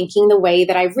started thinking the way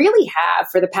that I really have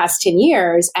for the past 10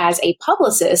 years as a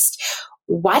publicist.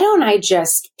 Why don't I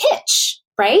just pitch?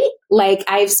 right? Like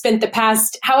I've spent the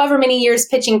past however many years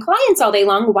pitching clients all day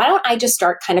long. Why don't I just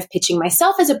start kind of pitching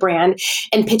myself as a brand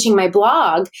and pitching my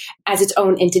blog as its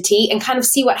own entity and kind of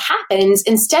see what happens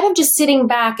instead of just sitting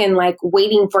back and like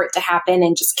waiting for it to happen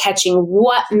and just catching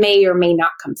what may or may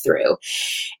not come through.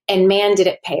 And man, did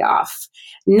it pay off.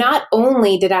 Not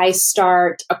only did I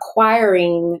start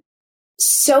acquiring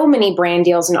so many brand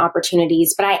deals and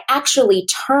opportunities, but I actually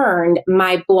turned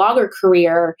my blogger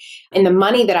career and the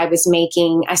money that I was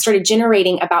making, I started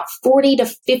generating about 40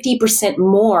 to 50%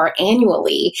 more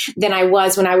annually than I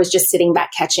was when I was just sitting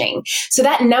back catching. So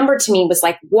that number to me was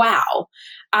like, wow,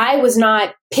 I was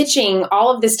not pitching all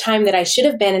of this time that I should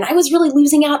have been. And I was really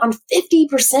losing out on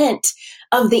 50%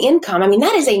 of the income. I mean,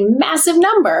 that is a massive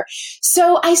number.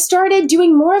 So I started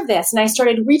doing more of this and I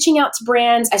started reaching out to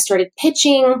brands. I started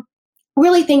pitching,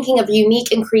 really thinking of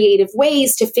unique and creative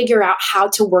ways to figure out how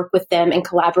to work with them and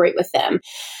collaborate with them.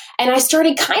 And I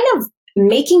started kind of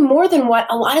making more than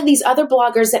what a lot of these other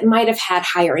bloggers that might have had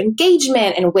higher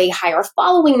engagement and way higher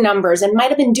following numbers and might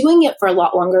have been doing it for a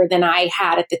lot longer than I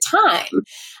had at the time.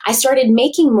 I started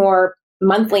making more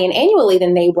monthly and annually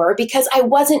than they were because I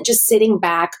wasn't just sitting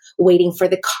back waiting for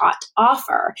the caught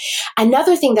offer.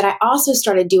 Another thing that I also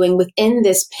started doing within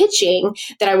this pitching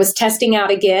that I was testing out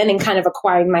again and kind of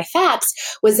acquiring my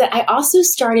facts was that I also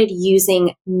started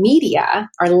using media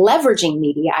or leveraging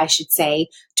media, I should say,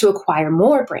 to acquire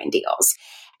more brand deals.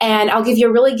 And I'll give you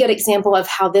a really good example of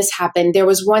how this happened. There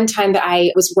was one time that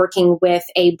I was working with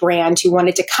a brand who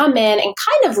wanted to come in and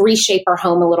kind of reshape our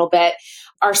home a little bit.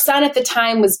 Our son at the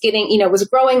time was was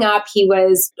growing up. He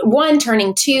was 1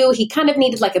 turning 2. He kind of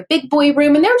needed like a big boy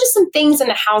room. And there were just some things in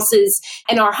the houses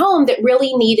in our home that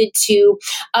really needed to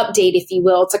update, if you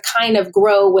will, to kind of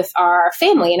grow with our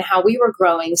family and how we were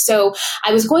growing. So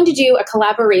I was going to do a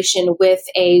collaboration with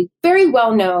a very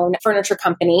well-known furniture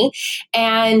company.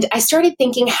 And I started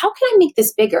thinking, how can I make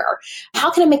this bigger? How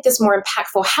can I make this more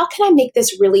impactful? How can I make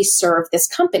this really serve this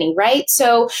company, right?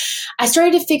 So I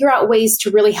started to figure out ways to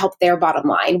really help their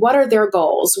bottom line. What are their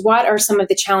goals? What are some of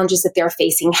the challenges that they're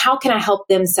facing? How can I help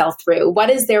them sell through? What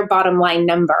is their bottom line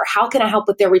number? How can I help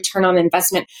with their return on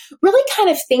investment? Really kind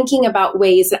of thinking about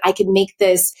ways that I could make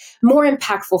this more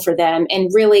impactful for them and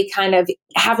really kind of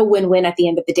have a win-win at the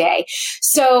end of the day.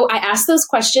 So I asked those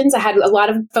questions. I had a lot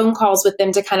of phone calls with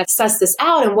them to kind of suss this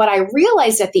out. And what I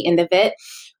realized at the end of it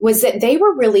was that they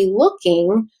were really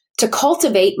looking to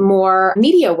cultivate more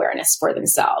media awareness for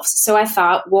themselves. So I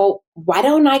thought, well, why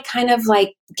don't I kind of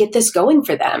like get this going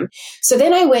for them? So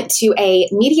then I went to a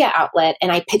media outlet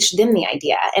and I pitched them the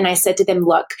idea. And I said to them,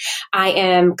 look, I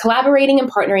am collaborating and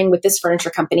partnering with this furniture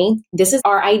company. This is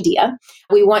our idea.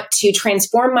 We want to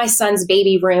transform my son's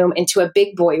baby room into a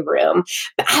big boy room,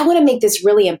 but I want to make this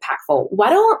really impactful. Why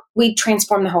don't we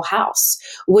transform the whole house?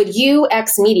 Would you,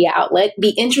 ex media outlet, be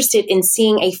interested in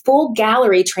seeing a full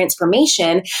gallery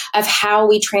transformation of how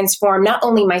we transform not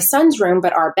only my son's room,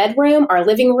 but our bedroom, our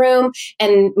living room,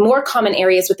 and more common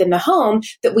areas within the home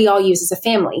that we all use as a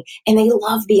family? And they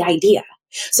love the idea.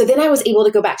 So then I was able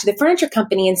to go back to the furniture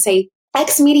company and say,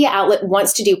 X media outlet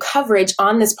wants to do coverage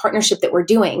on this partnership that we're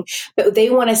doing, but they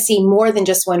want to see more than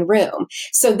just one room.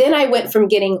 So then I went from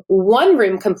getting one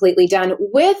room completely done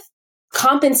with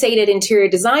compensated interior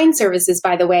design services,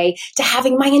 by the way, to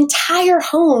having my entire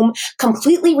home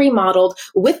completely remodeled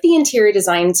with the interior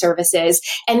design services.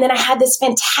 And then I had this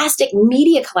fantastic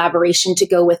media collaboration to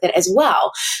go with it as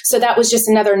well. So that was just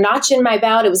another notch in my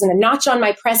belt. It was a notch on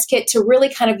my press kit to really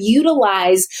kind of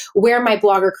utilize where my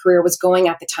blogger career was going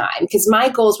at the time, because my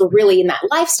goals were really in that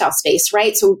lifestyle space,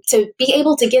 right? So to be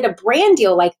able to get a brand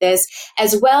deal like this,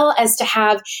 as well as to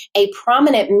have a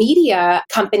prominent media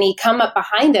company come up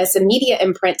behind us, a media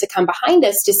imprint to come behind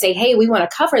us to say, hey, we want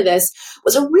to cover this,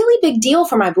 was a really big deal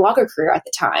for my blogger career at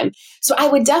the time. So I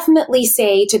would definitely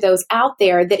say to those out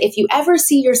there that if you ever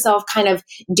see yourself kind of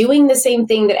doing the same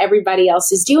thing that everybody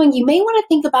else is doing, you may want to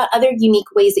think about other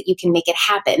unique ways that you can make it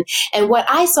happen. And what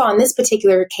I saw in this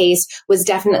particular case was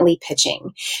definitely pitching.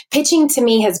 Pitching to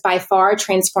me has by far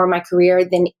transformed my career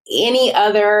than any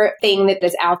other thing that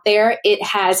is out there. It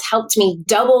has helped me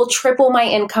double, triple my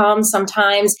income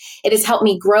sometimes. It has helped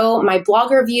me grow my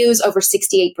blogger views over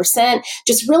 68%,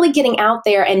 just really getting out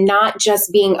there and not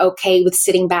just being okay with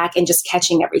sitting back and just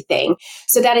catching everything.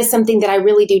 So that is something that I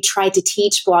really do try to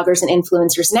teach bloggers and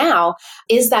influencers now,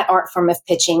 is that art form of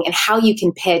pitching and how you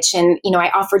can pitch. And, I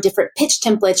offer different pitch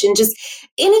templates and just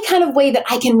any kind of way that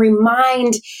I can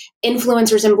remind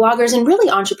influencers and bloggers and really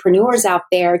entrepreneurs out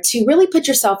there to really put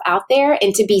yourself out there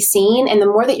and to be seen. And the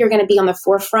more that you're going to be on the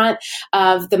forefront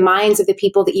of the minds of the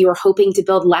people that you are hoping to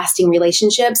build lasting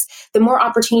relationships, the more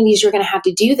opportunities you're going to have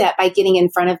to do that by getting in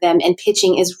front of them. And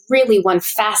pitching is really one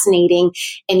fascinating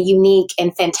and unique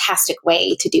and fantastic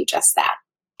way to do just that.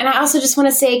 And I also just want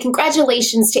to say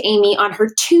congratulations to Amy on her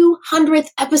 200th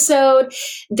episode.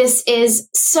 This is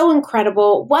so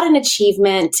incredible. What an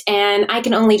achievement. And I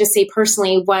can only just say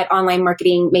personally what Online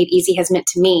Marketing Made Easy has meant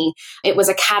to me. It was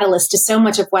a catalyst to so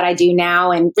much of what I do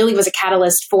now and really was a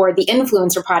catalyst for the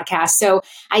Influencer podcast. So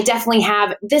I definitely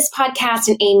have this podcast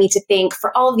and Amy to thank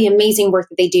for all of the amazing work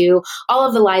that they do, all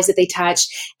of the lives that they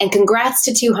touch, and congrats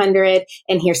to 200.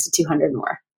 And here's to 200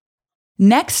 more.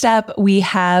 Next up, we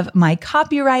have my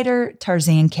copywriter,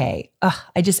 Tarzan K.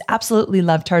 I just absolutely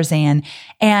love Tarzan.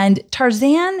 And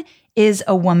Tarzan is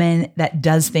a woman that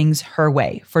does things her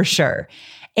way, for sure.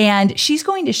 And she's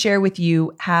going to share with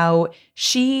you how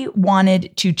she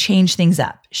wanted to change things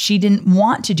up. She didn't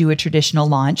want to do a traditional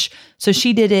launch, so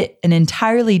she did it an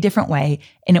entirely different way,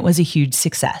 and it was a huge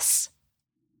success.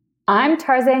 I'm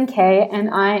Tarzan K, and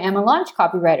I am a launch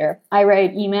copywriter. I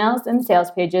write emails and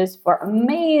sales pages for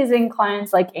amazing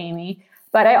clients like Amy,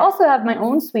 but I also have my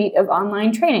own suite of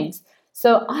online trainings.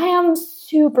 So I am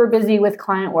super busy with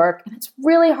client work, and it's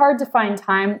really hard to find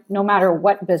time, no matter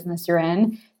what business you're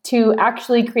in, to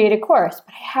actually create a course.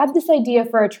 But I had this idea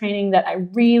for a training that I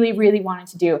really, really wanted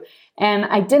to do. And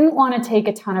I didn't want to take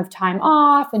a ton of time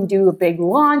off and do a big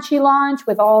launchy launch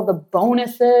with all the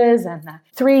bonuses and the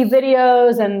 3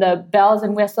 videos and the bells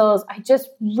and whistles. I just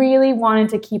really wanted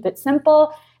to keep it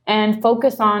simple and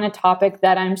focus on a topic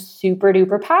that I'm super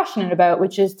duper passionate about,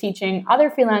 which is teaching other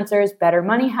freelancers better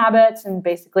money habits and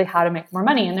basically how to make more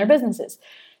money in their businesses.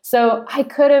 So I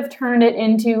could have turned it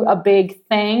into a big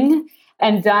thing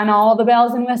and done all the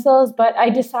bells and whistles, but I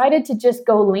decided to just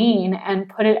go lean and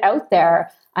put it out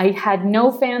there. I had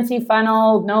no fancy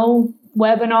funnel, no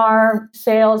webinar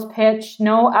sales pitch,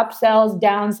 no upsells,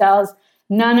 downsells,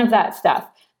 none of that stuff.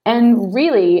 And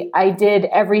really, I did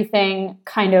everything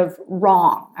kind of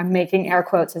wrong. I'm making air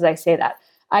quotes as I say that.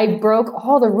 I broke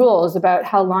all the rules about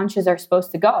how launches are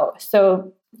supposed to go.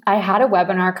 So I had a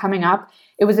webinar coming up.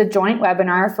 It was a joint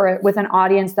webinar with an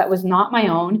audience that was not my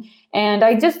own. And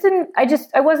I wasn't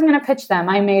going to pitch them.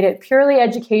 I made it purely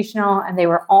educational, and they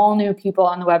were all new people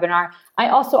on the webinar. I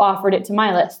also offered it to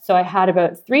my list. So I had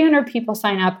about 300 people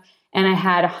sign up, and I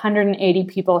had 180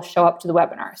 people show up to the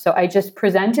webinar. So I just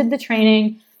presented the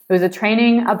training. It was a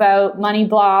training about money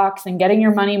blocks and getting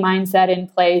your money mindset in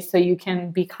place so you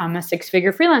can become a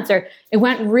 6-figure freelancer. It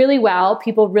went really well.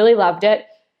 People really loved it.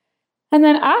 And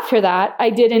then after that, I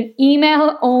did an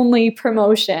email-only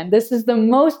promotion. This is the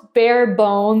most bare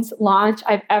bones launch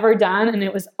I've ever done. And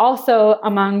it was also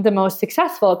among the most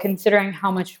successful considering how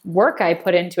much work I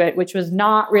put into it, which was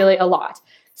not really a lot.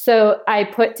 So I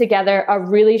put together a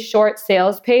really short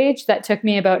sales page that took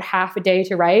me about half a day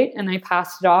to write. And I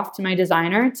passed it off to my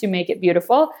designer to make it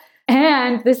beautiful.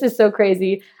 And this is so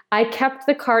crazy. I kept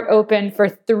the cart open for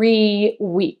 3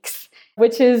 weeks,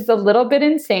 which is a little bit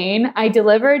insane. I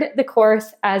delivered the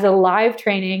course as a live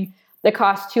training that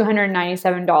cost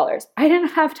 $297. I didn't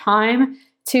have time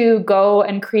to go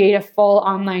and create a full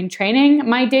online training.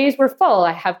 My days were full.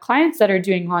 I have clients that are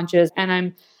doing launches,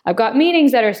 and I've got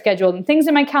meetings that are scheduled and things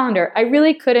in my calendar. I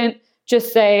really couldn't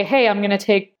just say, hey, I'm going to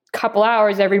take a couple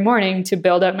hours every morning to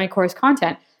build out my course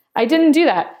content. I didn't do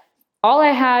that. All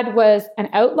I had was an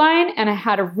outline, and I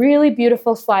had a really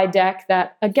beautiful slide deck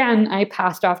that, again, I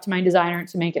passed off to my designer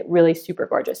to make it really super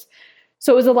gorgeous.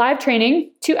 So it was a live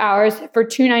training, 2 hours for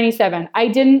 $297. I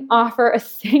didn't offer a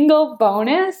single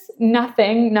bonus,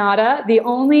 nothing, nada. The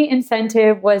only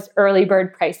incentive was early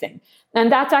bird pricing.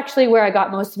 And that's actually where I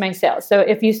got most of my sales. So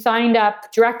if you signed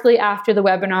up directly after the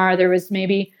webinar, there was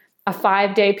maybe a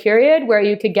 5-day period where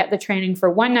you could get the training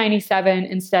for $197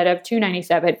 instead of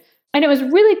 $297. And it was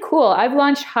really cool. I've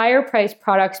launched higher priced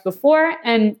products before,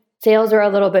 and sales are a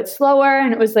little bit slower.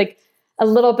 And it was like a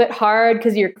little bit hard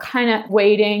because you're kind of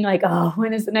waiting like, oh,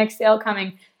 when is the next sale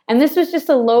coming? And this was just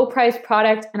a low priced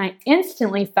product. And I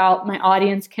instantly felt my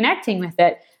audience connecting with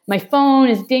it. My phone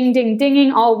is ding, ding,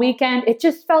 dinging all weekend. It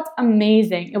just felt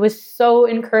amazing. It was so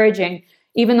encouraging,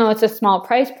 even though it's a small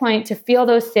price point, to feel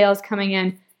those sales coming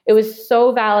in. It was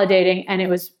so validating, and it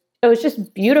was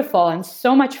just beautiful and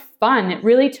so much fun. It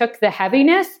really took the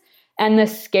heaviness and the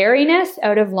scariness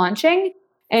out of launching.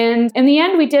 And in the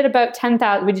end, we did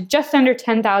just under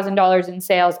 $10,000 in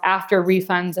sales after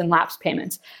refunds and lapse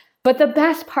payments. But the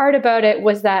best part about it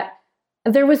was that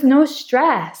there was no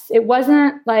stress. It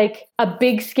wasn't like a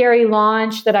big, scary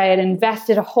launch that I had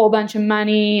invested a whole bunch of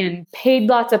money and paid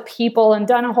lots of people and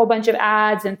done a whole bunch of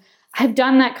ads. And I've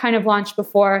done that kind of launch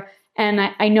before. And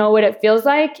I know what it feels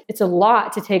like. It's a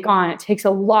lot to take on. It takes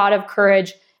a lot of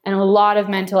courage and a lot of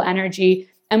mental energy.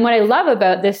 And what I love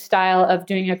about this style of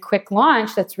doing a quick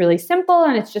launch that's really simple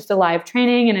and it's just a live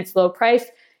training and it's low price,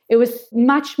 it was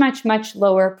much, much, much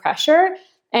lower pressure.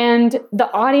 And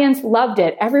the audience loved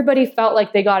it. Everybody felt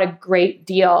like they got a great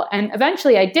deal. And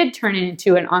eventually I did turn it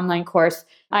into an online course.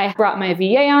 I brought my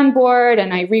VA on board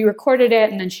and I re-recorded it.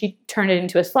 And then she turned it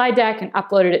into a slide deck and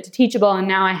uploaded it to Teachable. And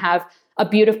now I have a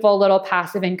beautiful little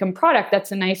passive income product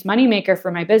that's a nice moneymaker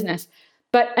for my business.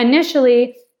 But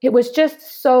initially, it was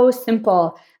just so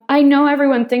simple. I know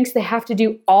everyone thinks they have to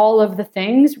do all of the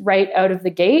things right out of the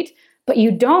gate, but you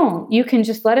don't. You can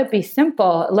just let it be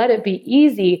simple, let it be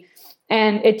easy.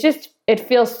 And it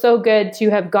feels so good to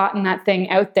have gotten that thing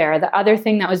out there. The other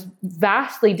thing that was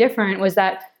vastly different was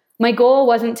that my goal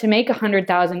wasn't to make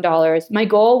 $100,000. My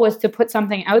goal was to put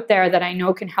something out there that I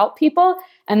know can help people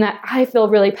and that I feel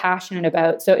really passionate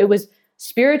about. So it was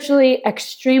spiritually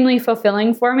extremely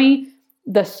fulfilling for me.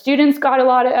 The students got a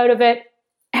lot out of it.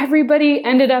 Everybody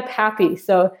ended up happy.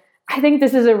 So I think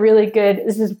this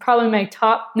is probably my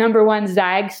top number one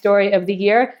Zag story of the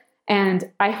year.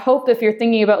 And I hope if you're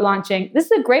thinking about launching, this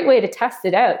is a great way to test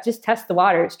it out. Just test the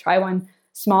waters. Try one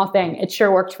small thing. It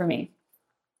sure worked for me.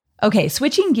 Okay,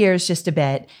 switching gears just a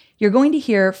bit, you're going to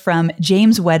hear from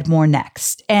James Wedmore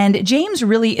next. And James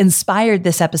really inspired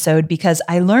this episode because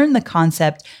I learned the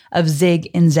concept of zig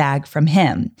and zag from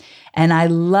him. And I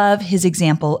love his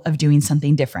example of doing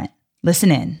something different.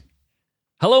 Listen in.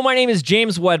 Hello, my name is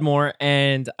James Wedmore,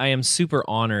 and I am super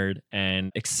honored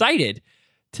and excited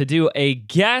to do a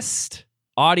guest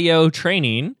audio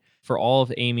training for all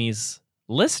of Amy's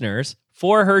listeners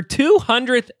for her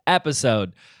 200th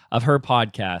episode of her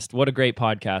podcast. What a great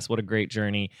podcast. What a great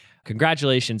journey.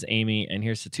 Congratulations, Amy. And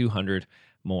here's to 200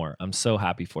 more. I'm so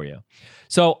happy for you.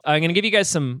 So I'm going to give you guys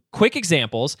some quick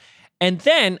examples, and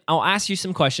then I'll ask you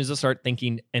some questions to start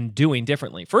thinking and doing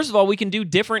differently. First of all, we can do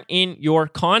different in your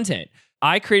content.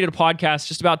 I created a podcast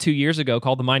just about 2 years ago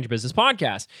called the Mind Your Business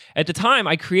Podcast. At the time,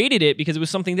 I created it because it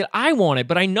was something that I wanted,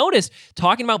 but I noticed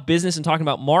talking about business and talking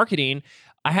about marketing,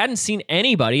 I hadn't seen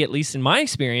anybody, at least in my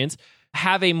experience,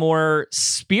 have a more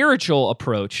spiritual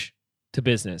approach to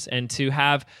business and to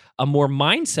have a more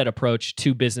mindset approach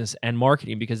to business and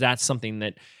marketing, because that's something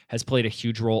that has played a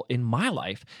huge role in my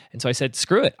life. And so I said,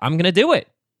 screw it, I'm going to do it.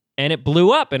 And it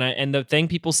blew up. And the thing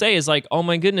people say is like, oh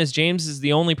my goodness, James is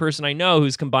the only person I know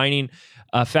who's combining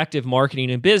effective marketing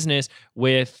and business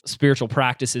with spiritual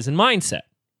practices and mindset.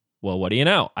 Well, what do you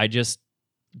know? I just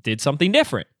did something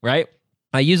different, right?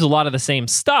 I use a lot of the same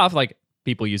stuff, like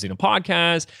people using a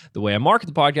podcast, the way I market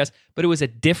the podcast, but it was a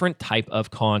different type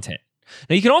of content.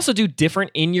 Now, you can also do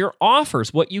different in your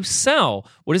offers, what you sell,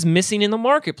 what is missing in the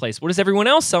marketplace, what is everyone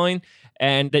else selling,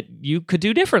 and that you could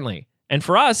do differently. And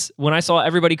for us, when I saw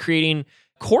everybody creating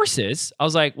courses, I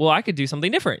was like, well, I could do something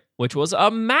different, which was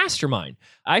a mastermind.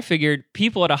 I figured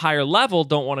people at a higher level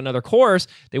don't want another course.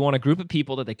 They want a group of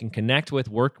people that they can connect with,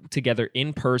 work together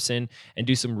in person, and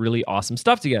do some really awesome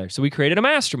stuff together. So we created a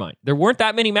mastermind. There weren't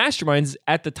that many masterminds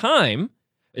at the time.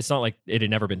 It's not like it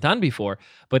had never been done before,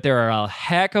 but there are a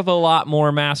heck of a lot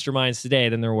more masterminds today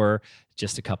than there were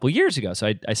just a couple years ago.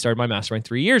 So I started my mastermind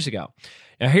 3 years ago.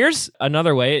 Now, here's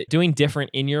another way, doing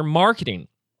different in your marketing.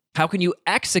 How can you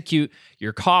execute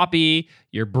your copy,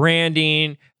 your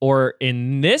branding, or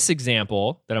in this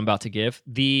example that I'm about to give,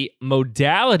 the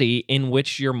modality in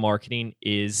which your marketing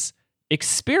is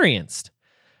experienced?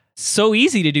 So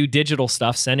easy to do digital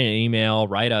stuff, send an email,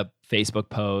 write a Facebook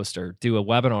post, or do a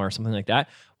webinar or something like that.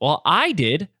 Well, I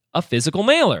did a physical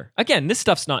mailer. Again, this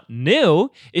stuff's not new.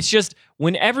 It's just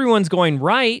when everyone's going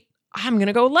right, I'm going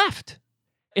to go left.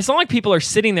 It's not like people are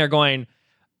sitting there going,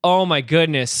 oh my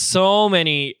goodness, so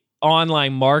many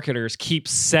online marketers keep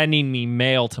sending me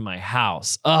mail to my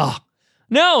house. Ugh.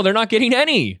 No, they're not getting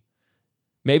any.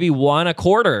 Maybe one a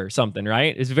quarter or something,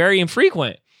 right? It's very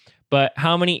infrequent. But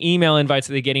how many email invites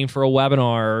are they getting for a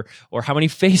webinar, or how many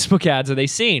Facebook ads are they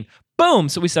seeing? Boom.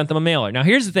 So we sent them a mailer. Now,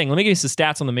 here's the thing. Let me give you some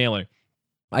stats on the mailer.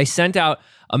 I sent out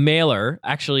a mailer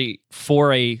actually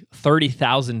for a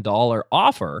 $30,000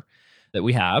 offer that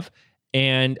we have.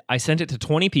 And I sent it to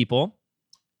 20 people,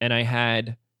 and I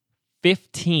had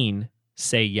 15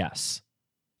 say yes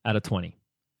out of 20.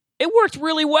 It worked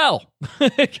really well.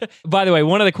 By the way,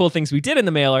 one of the cool things we did in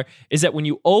the mailer is that when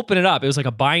you open it up, it was like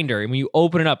a binder. And when you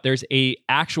open it up, there's a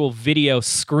actual video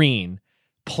screen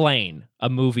playing a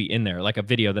movie in there, like a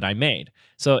video that I made.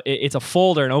 So it's a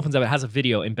folder and opens up. It has a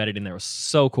video embedded in there. It was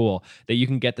so cool that you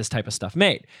can get this type of stuff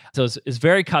made. So it's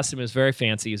very custom. It's very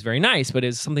fancy. It's very nice, but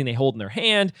it's something they hold in their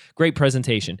hand. Great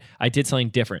presentation. I did something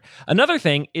different. Another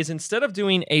thing is, instead of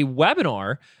doing a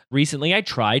webinar, recently I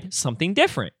tried something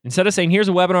different. Instead of saying, here's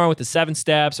a webinar with the 7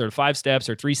 steps or 5 steps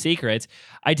or 3 secrets,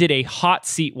 I did a hot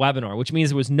seat webinar, which means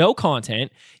there was no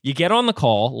content. You get on the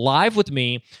call live with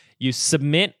me. You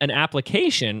submit an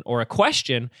application or a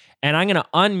question, and I'm going to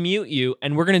unmute you,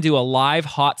 and we're going to do a live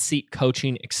hot seat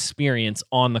coaching experience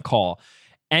on the call.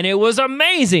 And it was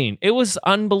amazing. It was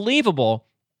unbelievable.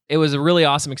 It was a really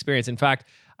awesome experience. In fact,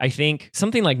 I think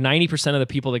something like 90% of the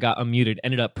people that got unmuted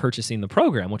ended up purchasing the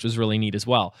program, which was really neat as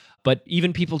well. But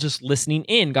even people just listening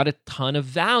in got a ton of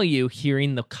value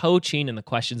hearing the coaching and the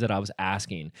questions that I was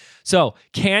asking. So,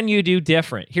 can you do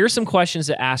different? Here's some questions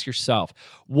to ask yourself.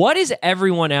 What is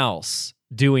everyone else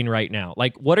doing right now?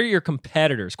 Like, what are your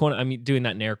competitors? I'm doing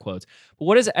that in air quotes. But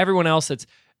what is everyone else that's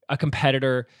a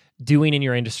competitor doing in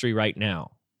your industry right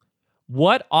now?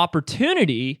 What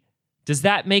opportunity does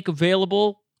that make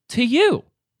available to you?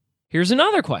 Here's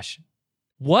another question.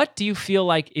 What do you feel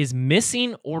like is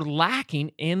missing or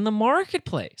lacking in the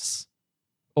marketplace?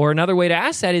 Or another way to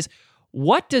ask that is,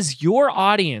 what does your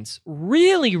audience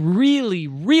really, really,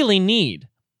 really need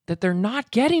that they're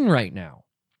not getting right now?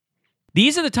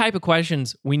 These are the type of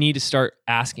questions we need to start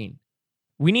asking.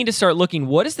 We need to start looking,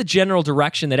 what is the general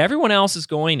direction that everyone else is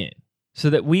going in, so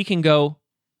that we can go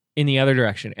in the other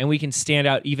direction and we can stand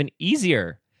out even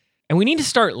easier. And we need to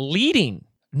start leading,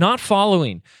 not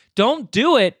following. Don't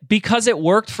do it because it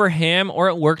worked for him or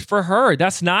it worked for her.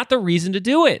 That's not the reason to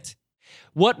do it.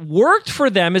 What worked for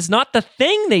them is not the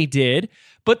thing they did,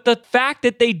 but the fact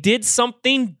that they did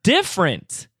something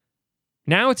different.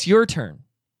 Now it's your turn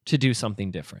to do something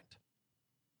different.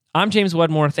 I'm James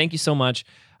Wedmore. Thank you so much.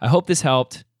 I hope this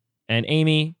helped. And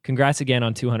Amy, congrats again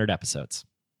on 200 episodes.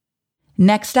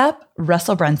 Next up,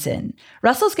 Russell Brunson.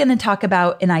 Russell's going to talk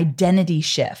about an identity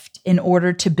shift in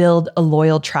order to build a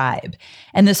loyal tribe,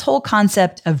 and this whole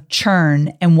concept of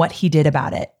churn and what he did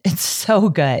about it. It's so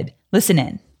good. Listen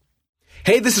in.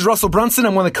 Hey, this is Russell Brunson.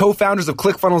 I'm one of the co-founders of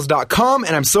ClickFunnels.com,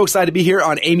 and I'm so excited to be here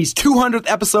on Amy's 200th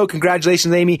episode.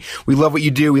 Congratulations, Amy. We love what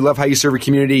you do. We love how you serve your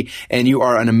community, and you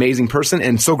are an amazing person,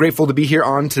 and so grateful to be here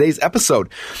on today's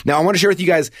episode. Now, I want to share with you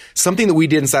guys something that we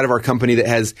did inside of our company that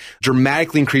has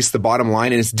dramatically increased the bottom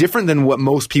line, and it's different than what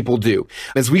most people do.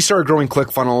 As we started growing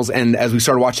ClickFunnels, and as we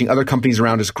started watching other companies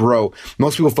around us grow,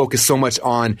 most people focus so much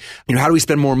on, how do we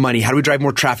spend more money? How do we drive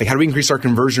more traffic? How do we increase our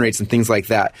conversion rates and things like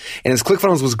that? And as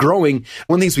ClickFunnels was growing,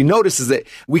 one of the things we noticed is that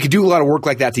we could do a lot of work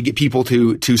like that to get people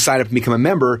to sign up and become a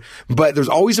member, but there's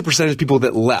always a percentage of people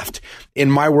that left.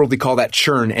 In my world, we call that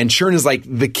churn, and churn is like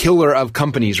the killer of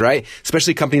companies, right?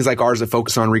 Especially companies like ours that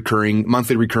focus on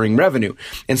monthly recurring revenue.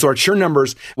 And so our churn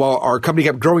numbers, while our company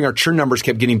kept growing, our churn numbers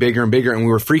kept getting bigger and bigger, and we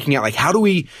were freaking out, like, how do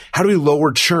we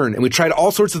lower churn? And we tried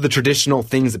all sorts of the traditional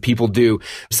things that people do,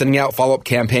 sending out follow-up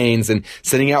campaigns and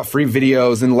sending out free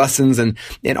videos and lessons and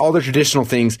all the traditional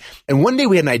things. And one day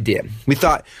we had an idea. We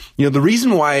thought, the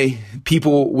reason why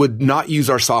people would not use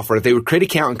our software, if they would create an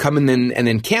account and come in and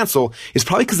then cancel, is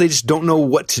probably because they just don't know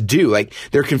what to do. Like,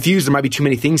 they're confused. There might be too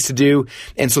many things to do.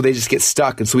 And so they just get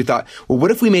stuck. And so we thought, well,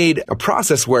 what if we made a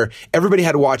process where everybody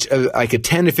had to watch a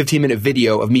 10 to 15 minute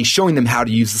video of me showing them how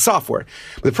to use the software?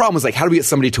 But the problem was, like, how do we get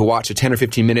somebody to watch a 10 or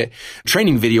 15 minute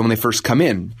training video when they first come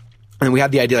in? And we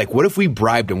had the idea, like, what if we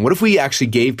bribed them? What if we actually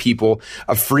gave people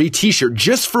a free t-shirt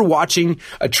just for watching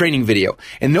a training video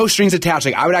and no strings attached?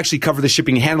 Like, I would actually cover the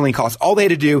shipping and handling costs. All they had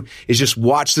to do is just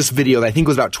watch this video that I think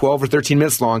was about 12 or 13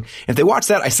 minutes long. And if they watched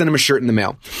that, I sent them a shirt in the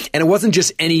mail. And it wasn't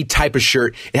just any type of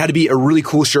shirt. It had to be a really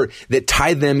cool shirt that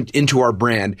tied them into our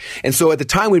brand. And so at the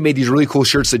time, we made these really cool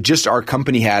shirts that just our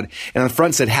company had. And on the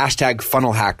front said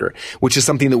 #FunnelHacker, which is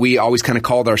something that we always kind of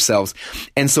called ourselves.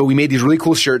 And so we made these really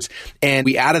cool shirts, and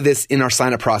we added this in our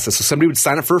sign-up process. So somebody would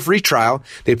sign up for a free trial.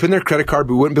 They'd put in their credit card,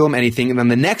 but we wouldn't bill them anything. And then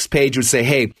the next page would say,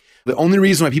 hey, the only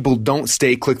reason why people don't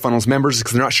stay ClickFunnels members is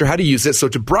because they're not sure how to use it. So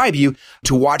to bribe you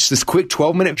to watch this quick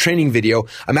 12-minute training video,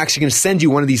 I'm actually going to send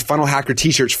you one of these Funnel Hacker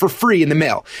t-shirts for free in the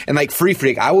mail. And like free.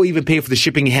 I will even pay for the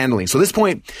shipping and handling. So at this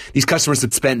point, these customers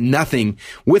had spent nothing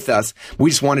with us.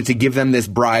 We just wanted to give them this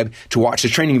bribe to watch the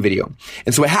training video.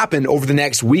 And so what happened over the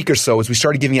next week or so is we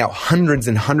started giving out hundreds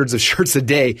and hundreds of shirts a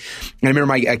day. And I remember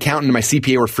my accountant and my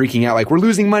CPA were freaking out, like, we're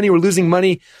losing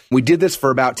money. We did this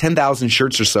for about 10,000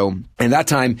 shirts or so. And at that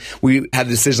time, we had a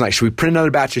decision like, should we print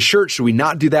another batch of shirts? Should we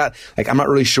not do that? Like, I'm not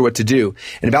really sure what to do.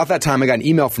 And about that time, I got an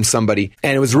email from somebody,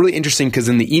 and it was really interesting because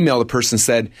in the email, the person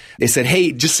said,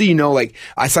 hey, just so you know, like,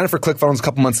 I signed up for ClickFunnels a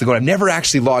couple months ago. I've never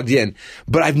actually logged in,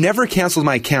 but I've never canceled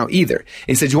my account either. And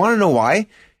he said, you want to know why?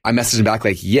 I messaged him back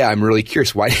like, yeah, I'm really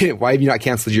curious. Why have you not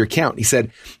canceled your account? He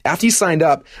said, after you signed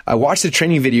up, I watched the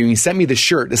training video and he sent me the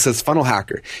shirt that says Funnel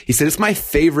Hacker. He said, it's my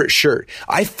favorite shirt.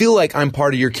 I feel like I'm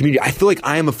part of your community. I feel like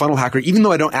I am a funnel hacker, even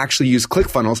though I don't actually use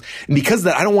ClickFunnels. And because of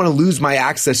that, I don't want to lose my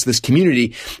access to this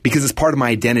community because it's part of my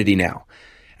identity now.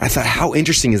 I thought, how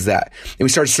interesting is that? And we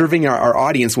started surveying our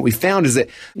audience. What we found is that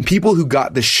people who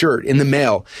got the shirt in the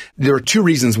mail, there were two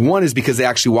reasons. One is because they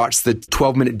actually watched the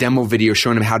 12-minute demo video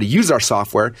showing them how to use our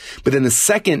software. But then the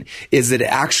second is that it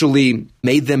actually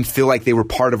made them feel like they were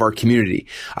part of our community.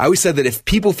 I always said that if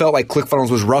people felt like ClickFunnels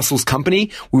was Russell's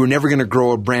company, we were never going to grow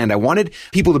a brand. I wanted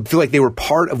people to feel like they were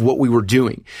part of what we were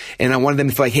doing. And I wanted them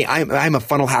to feel like, hey, I'm a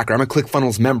funnel hacker. I'm a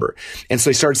ClickFunnels member. And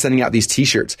so I started sending out these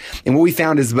t-shirts. And what we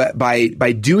found is that by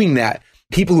doing that,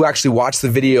 people who actually watch the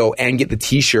video and get the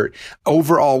t-shirt,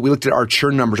 overall, we looked at our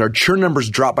churn numbers. Our churn numbers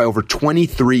dropped by over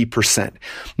 23%.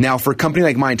 Now, for a company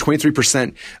like mine,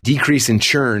 23% decrease in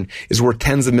churn is worth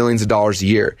tens of millions of dollars a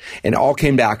year. And it all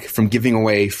came back from giving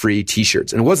away free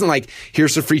t-shirts. And it wasn't like,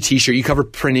 here's a free t-shirt. You cover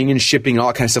printing and shipping and all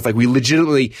that kind of stuff. Like, we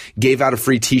legitimately gave out a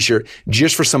free t-shirt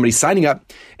just for somebody signing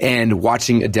up and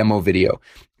watching a demo video.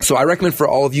 So I recommend for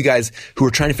all of you guys who are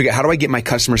trying to figure out, how do I get my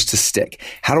customers to stick?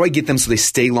 How do I get them so they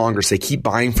stay longer, so they keep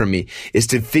buying from me, is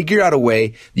to figure out a way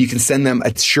that you can send them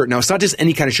a shirt. Now, it's not just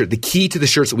any kind of shirt. The key to the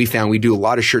shirts that we found, we do a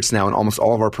lot of shirts now in almost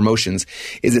all of our promotions,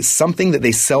 is it's something that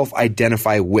they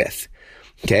self-identify with.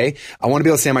 Okay. I want to be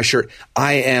able to say on my shirt,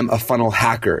 I am a funnel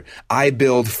hacker. I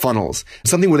build funnels.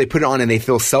 Something where they put it on and they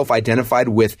feel self-identified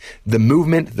with the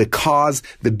movement, the cause,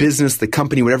 the business, the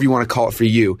company, whatever you want to call it for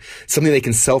you. Something they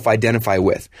can self-identify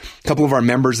with. A couple of our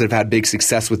members that have had big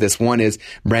success with this. One is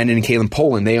Brandon and Kaylin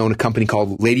Poland. They own a company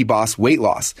called Lady Boss Weight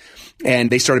Loss.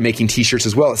 And they started making t-shirts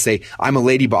as well that say, I'm a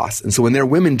lady boss. And so when their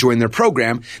women join their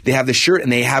program, they have the shirt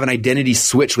and they have an identity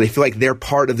switch where they feel like they're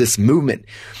part of this movement.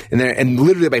 And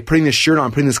literally by putting this shirt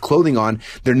on, putting this clothing on,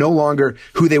 they're no longer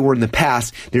who they were in the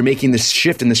past. They're making this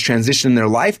shift and this transition in their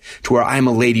life to where I'm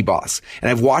a lady boss. And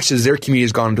I've watched as their community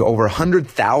has gone to over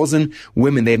 100,000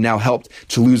 women they've now helped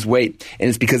to lose weight. And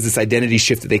it's because of this identity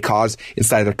shift that they caused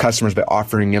inside of their customers by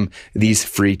offering them these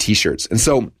free t-shirts. And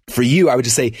so for you, I would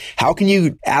just say, how can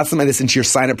you add something like this into your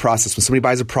sign-up process when somebody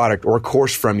buys a product or a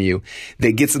course from you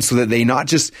that gets them so that they not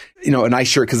just, a nice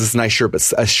shirt because it's a nice shirt,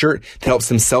 but a shirt that helps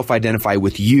them self-identify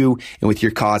with you and with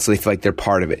your cause so they feel like they're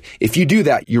part of it. If you do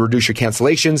that, you reduce your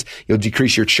cancellations, you'll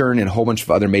decrease your churn, and a whole bunch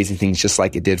of other amazing things just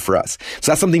like it did for us.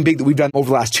 So that's something big that we've done over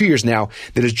the last 2 years now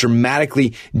that has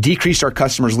dramatically decreased our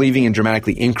customers leaving and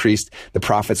dramatically increased the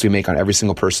profits we make on every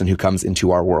single person who comes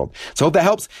into our world. So I hope that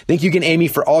helps. Thank you again, Amy,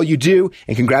 for all you do,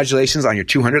 and congratulations on your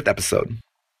 200th episode.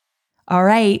 All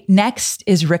right. Next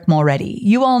is Rick Mulready.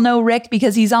 You all know Rick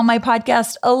because he's on my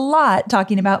podcast a lot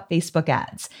talking about Facebook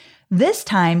ads. This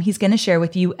time, he's going to share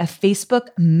with you a Facebook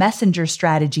Messenger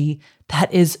strategy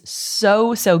that is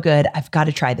so good. I've got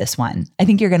to try this one. I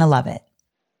think you're going to love it.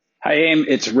 Hi, Aim.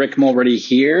 It's Rick Mulready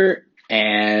here.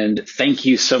 And thank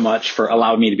you so much for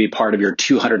allowing me to be part of your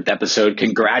 200th episode.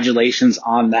 Congratulations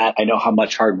on that. I know how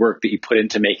much hard work that you put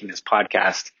into making this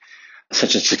podcast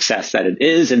such a success that it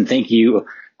is. And thank you,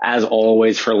 as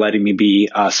always, for letting me be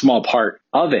a small part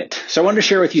of it. So I wanted to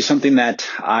share with you something that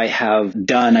I have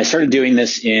done. I started doing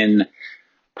this in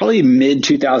probably mid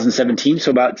 2017, so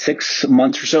about 6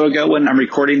 months or so ago when I'm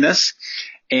recording this.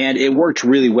 And it worked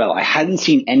really well. I hadn't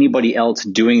seen anybody else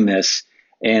doing this.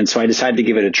 And so I decided to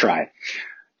give it a try.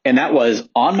 And that was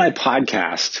on my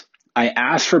podcast. I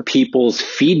asked for people's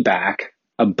feedback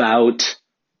about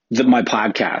my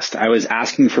podcast. I was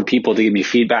asking for people to give me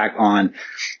feedback on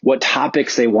what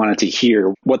topics they wanted to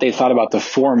hear, what they thought about the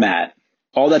format,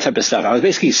 all that type of stuff. I was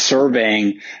basically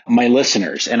surveying my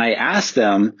listeners, and I asked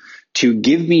them to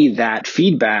give me that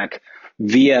feedback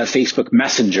via Facebook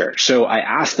Messenger. So I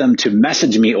asked them to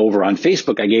message me over on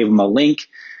Facebook. I gave them a link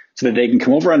so that they can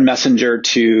come over on Messenger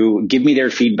to give me their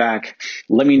feedback,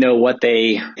 let me know what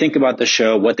they think about the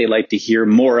show, what they like to hear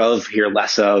more of, hear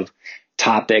less of,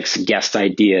 topics, guest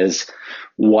ideas,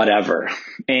 whatever.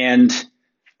 And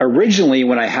originally,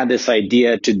 when I had this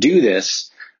idea to do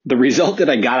this, the result that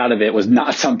I got out of it was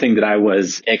not something that I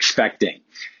was expecting.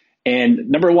 And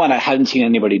number one, I hadn't seen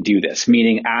anybody do this,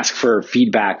 meaning ask for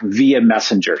feedback via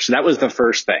Messenger. So that was the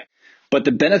first thing. But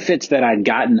the benefits that I'd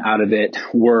gotten out of it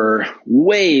were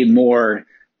way more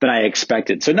than I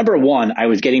expected. So number one, I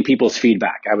was getting people's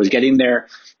feedback. I was getting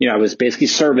I was basically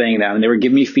surveying them, and they were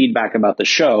giving me feedback about the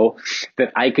show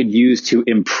that I could use to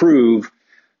improve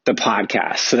the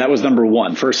podcast. So that was number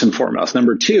one, first and foremost.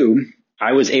 Number two,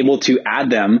 I was able to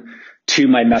add them to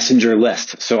my messenger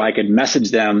list so I could message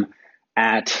them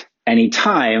at any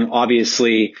time.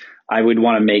 Obviously, I would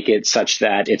want to make it such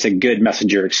that it's a good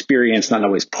messenger experience, not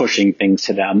always pushing things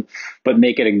to them, but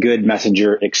make it a good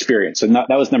messenger experience. So that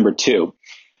was number two.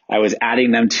 I was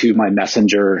adding them to my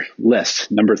messenger list.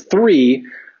 Number three,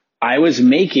 I was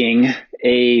making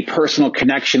a personal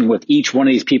connection with each one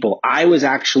of these people. I was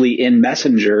actually in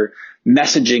Messenger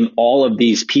messaging all of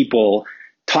these people,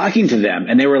 talking to them.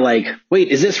 And they were like, wait,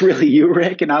 is this really you,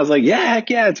 Rick? And I was like, yeah, heck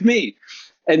yeah, it's me.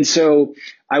 And so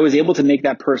I was able to make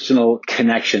that personal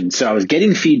connection. So I was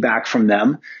getting feedback from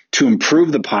them to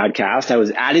improve the podcast. I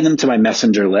was adding them to my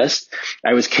messenger list.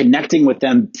 I was connecting with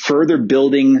them, further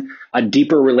building a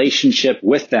deeper relationship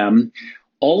with them.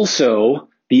 Also,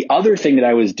 the other thing that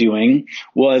I was doing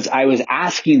was I was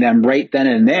asking them right then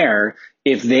and there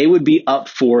if they would be up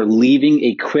for leaving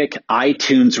a quick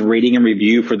iTunes rating and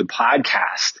review for the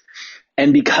podcast.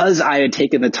 And because I had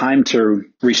taken the time to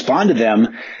respond to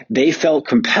them, they felt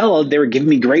compelled. They were giving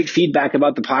me great feedback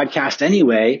about the podcast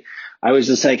anyway. I was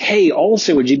just like, hey,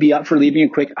 also, would you be up for leaving a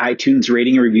quick iTunes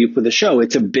rating and review for the show?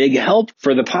 It's a big help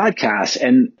for the podcast.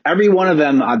 And every one of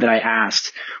them that I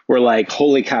asked were like,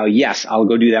 holy cow, yes, I'll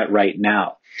go do that right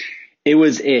now. It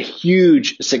was a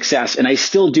huge success, and I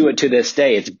still do it to this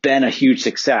day. It's been a huge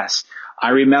success. I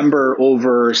remember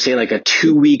over, say, like a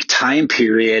 2-week time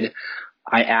period,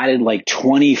 I added like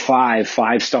 25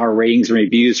 5-star ratings and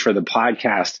reviews for the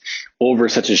podcast over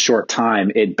such a short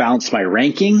time. It bounced my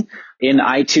ranking in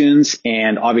iTunes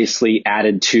and obviously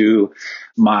added to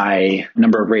my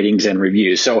number of ratings and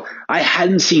reviews. So I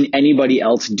hadn't seen anybody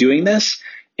else doing this.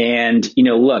 And,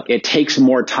 look, it takes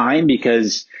more time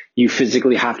because you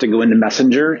physically have to go into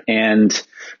Messenger and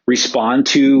respond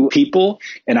to people.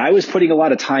 And I was putting a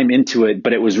lot of time into it,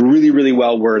 but it was really, really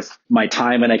well worth my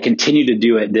time. And I continue to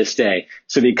do it this day.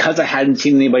 So because I hadn't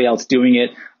seen anybody else doing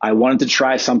it, I wanted to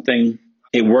try something.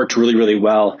 It worked really, really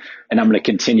well. And I'm going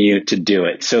to continue to do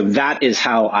it. So that is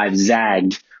how I've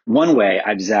zagged. One way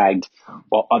I've zagged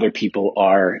while other people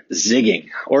are zigging.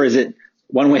 Or is it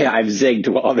one way I've zigged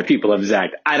while other people have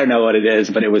zagged? I don't know what it is,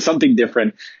 but it was something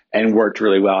different and worked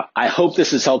really well. I hope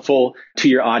this is helpful to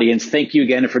your audience. Thank you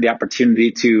again for the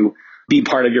opportunity to be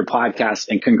part of your podcast,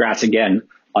 and congrats again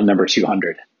on number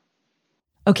 200.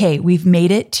 Okay, we've made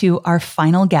it to our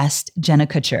final guest, Jenna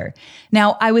Kutcher.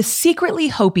 Now, I was secretly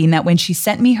hoping that when she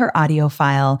sent me her audio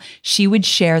file, she would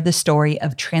share the story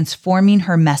of transforming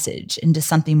her message into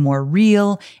something more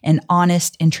real and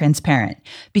honest and transparent.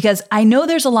 Because I know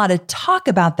there's a lot of talk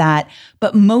about that,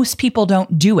 but most people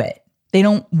don't do it. They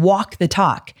don't walk the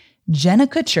talk. Jenna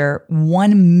Kutcher,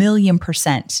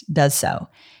 1,000,000% does so.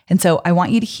 And so I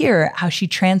want you to hear how she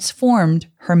transformed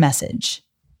her message.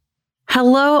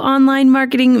 Hello, Online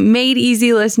Marketing Made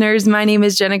Easy listeners. My name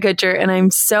is Jenna Kutcher, and I'm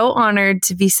so honored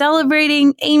to be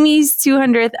celebrating Amy's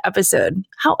 200th episode.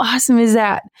 How awesome is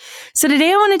that? So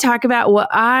today I want to talk about what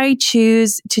I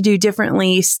choose to do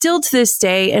differently still to this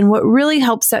day and what really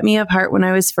helped set me apart when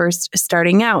I was first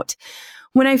starting out.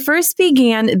 When I first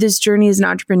began this journey as an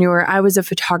entrepreneur, I was a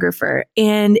photographer.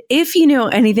 And if you know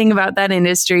anything about that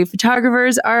industry,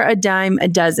 photographers are a dime a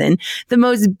dozen. The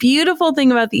most beautiful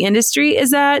thing about the industry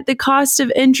is that the cost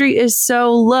of entry is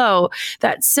so low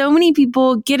that so many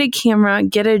people get a camera,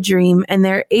 get a dream, and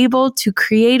they're able to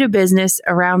create a business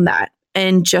around that.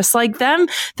 And just like them,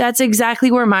 that's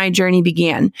exactly where my journey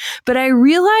began. But I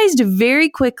realized very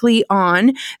quickly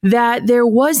on that there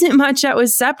wasn't much that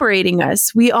was separating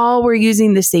us. We all were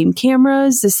using the same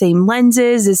cameras, the same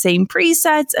lenses, the same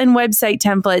presets and website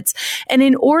templates. And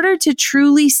in order to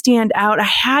truly stand out, I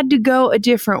had to go a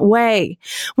different way.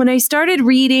 When I started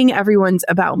reading everyone's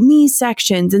About Me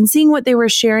sections and seeing what they were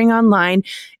sharing online,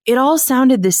 it all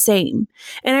sounded the same.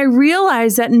 And I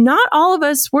realized that not all of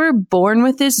us were born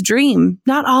with this dream.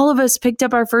 Not all of us picked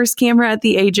up our first camera at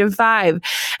the age of 5.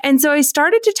 And so I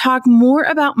started to talk more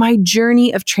about my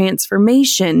journey of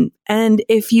transformation. And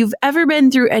if you've ever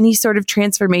been through any sort of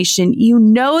transformation, you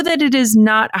know that it is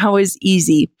not always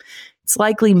easy. It's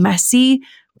likely messy,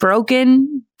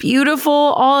 broken, beautiful,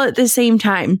 all at the same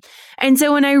time. And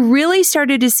so when I really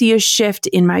started to see a shift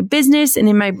in my business and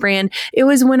in my brand, it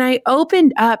was when I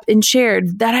opened up and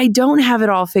shared that I don't have it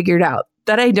all figured out,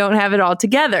 that I don't have it all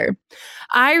together.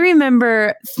 I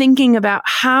remember thinking about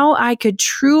how I could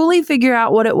truly figure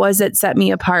out what it was that set me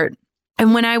apart.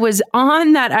 And when I was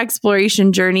on that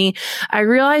exploration journey, I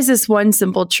realized this one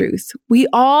simple truth. We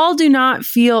all do not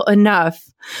feel enough.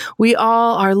 We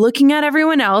all are looking at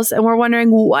everyone else and we're wondering,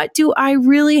 what do I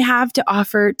really have to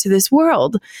offer to this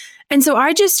world? And so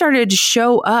I just started to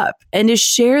show up and to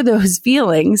share those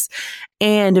feelings.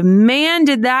 And man,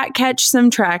 did that catch some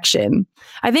traction.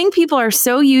 I think people are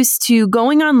so used to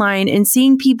going online and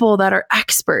seeing people that are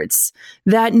experts,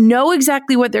 that know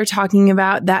exactly what they're talking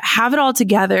about, that have it all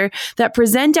together, that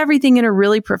present everything in a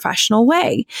really professional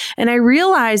way. And I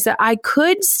realized that I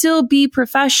could still be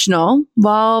professional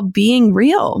while being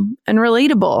real and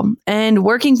relatable and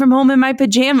working from home in my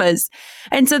pajamas.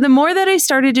 And so the more that I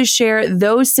started to share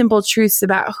those simple truths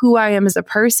about who I am as a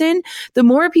person, the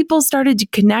more people started to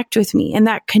connect with me. And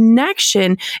that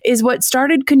connection is what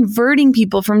started converting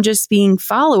people from just being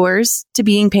followers to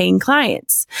being paying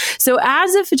clients. So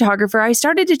as a photographer, I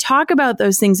started to talk about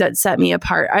those things that set me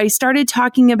apart. I started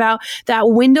talking about that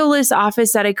windowless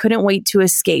office that I couldn't wait to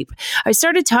escape. I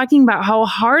started talking about how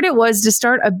hard it was to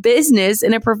start a business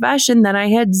in a profession that I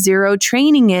had zero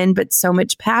training in, but so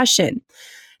much passion.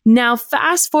 Now,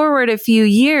 fast forward a few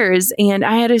years and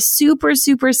I had a super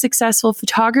successful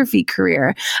photography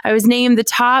career. I was named the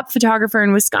top photographer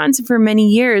in Wisconsin for many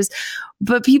years,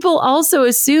 but people also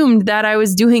assumed that I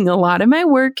was doing a lot of my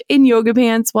work in yoga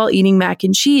pants while eating mac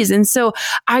and cheese. And so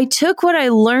I took what I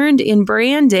learned in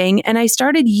branding and I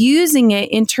started using it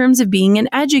in terms of being an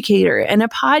educator and a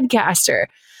podcaster.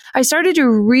 I started to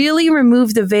really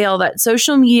remove the veil that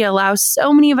social media allows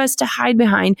so many of us to hide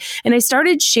behind. And I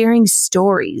started sharing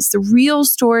stories, the real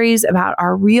stories about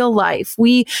our real life.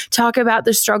 We talk about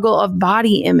the struggle of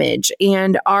body image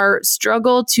and our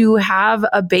struggle to have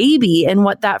a baby and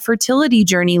what that fertility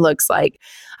journey looks like.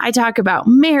 I talk about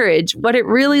marriage, what it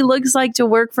really looks like to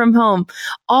work from home,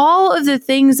 all of the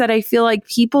things that I feel like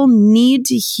people need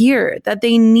to hear, that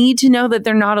they need to know that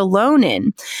they're not alone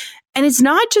in. And it's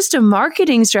not just a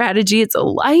marketing strategy, it's a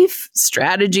life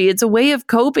strategy. It's a way of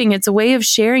coping. It's a way of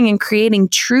sharing and creating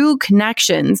true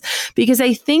connections. Because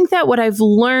I think that what I've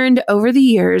learned over the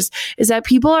years is that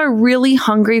people are really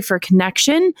hungry for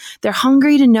connection. They're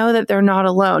hungry to know that they're not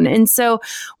alone. And so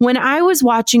when I was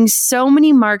watching so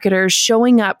many marketers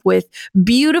showing up with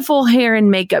beautiful hair and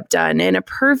makeup done in a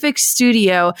perfect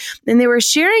studio, and they were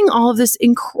sharing all of this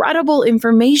incredible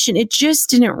information, it just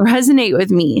didn't resonate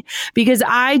with me because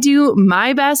I do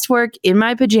my best work in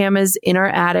my pajamas in our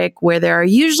attic where there are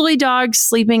usually dogs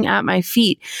sleeping at my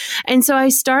feet. And so I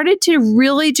started to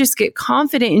really just get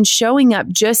confident in showing up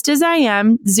just as I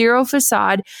am, zero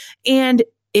facade, and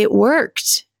it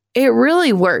worked. It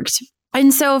really worked.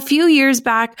 And so a few years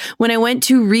back, when I went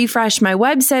to refresh my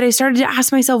website, I started to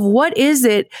ask myself, what is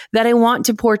it that I want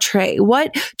to portray?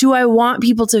 What do I want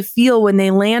people to feel when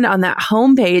they land on that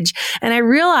homepage? And I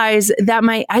realized that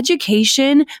my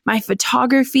education, my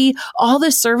photography, all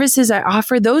the services I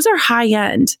offer, those are high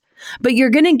end. But you're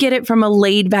going to get it from a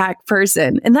laid back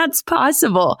person, and that's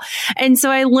possible. And so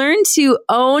I learned to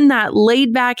own that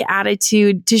laid back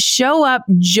attitude, to show up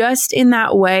just in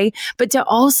that way, but to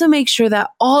also make sure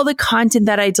that all the content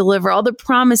that I deliver, all the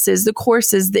promises, the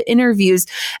courses, the interviews,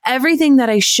 everything that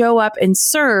I show up and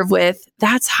serve with,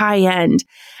 that's high end.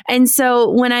 And so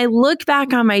when I look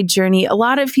back on my journey, a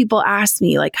lot of people ask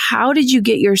me, like, how did you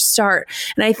get your start?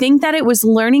 And I think that it was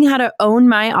learning how to own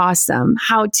my awesome,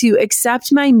 how to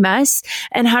accept my mess,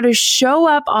 and how to show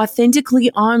up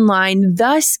authentically online,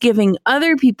 thus giving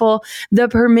other people the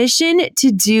permission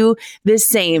to do the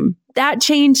same. That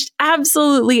changed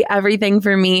absolutely everything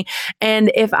for me. And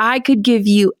if I could give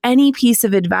you any piece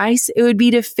of advice, it would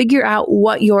be to figure out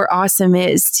what your awesome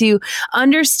is, to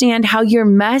understand how your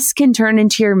mess can turn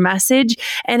into your message,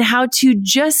 and how to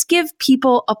just give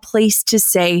people a place to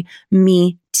say,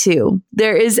 me too.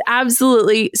 There is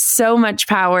absolutely so much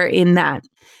power in that.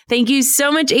 Thank you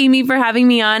so much, Amy, for having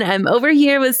me on. I'm over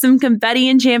here with some confetti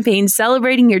and champagne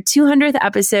celebrating your 200th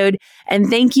episode. And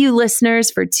thank you,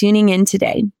 listeners, for tuning in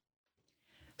today.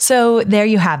 So there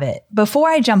you have it. Before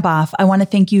I jump off, I want to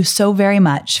thank you so very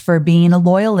much for being a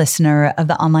loyal listener of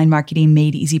the Online Marketing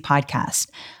Made Easy podcast.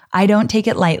 I don't take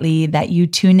it lightly that you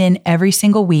tune in every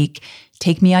single week,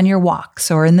 take me on your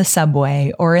walks or in the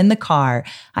subway or in the car.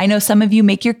 I know some of you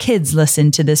make your kids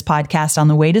listen to this podcast on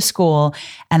the way to school,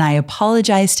 and I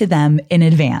apologize to them in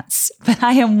advance. But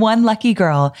I am one lucky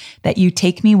girl that you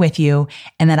take me with you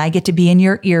and that I get to be in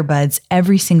your earbuds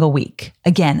every single week.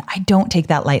 Again, I don't take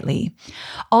that lightly.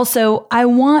 Also, I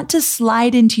want to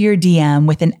slide into your DM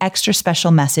with an extra special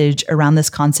message around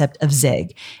this concept of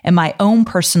zig and my own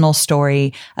personal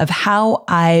story of how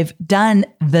I've done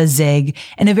the zig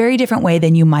in a very different way way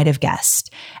than you might have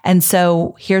guessed. And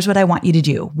so here's what I want you to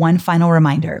do. One final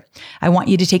reminder. I want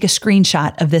you to take a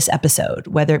screenshot of this episode,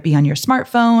 whether it be on your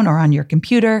smartphone or on your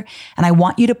computer, and I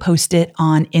want you to post it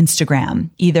on Instagram,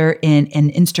 either in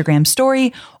an Instagram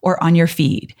story or on your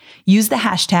feed. Use the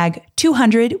hashtag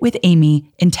 200withAmy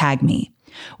and tag me.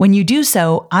 When you do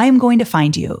so, I'm going to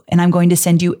find you and I'm going to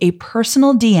send you a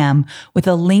personal DM with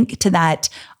a link to that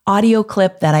audio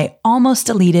clip that I almost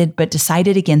deleted but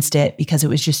decided against it because it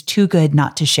was just too good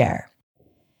not to share.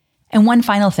 And one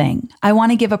final thing, I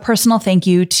want to give a personal thank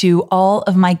you to all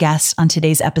of my guests on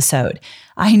today's episode.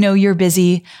 I know you're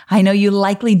busy. I know you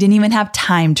likely didn't even have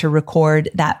time to record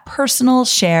that personal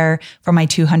share for my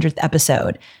 200th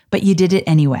episode, but you did it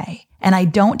anyway. And I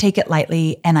don't take it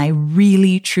lightly, and I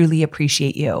really, truly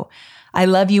appreciate you. I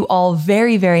love you all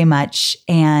very, very much,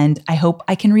 and I hope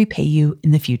I can repay you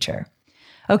in the future.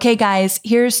 Okay, guys,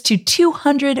 here's to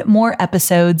 200 more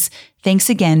episodes. Thanks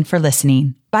again for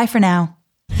listening. Bye for now.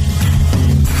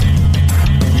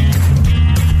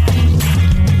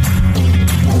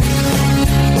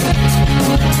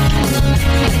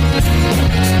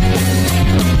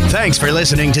 Thanks for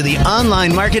listening to the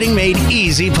Online Marketing Made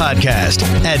Easy podcast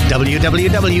at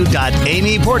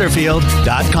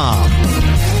www.amyporterfield.com.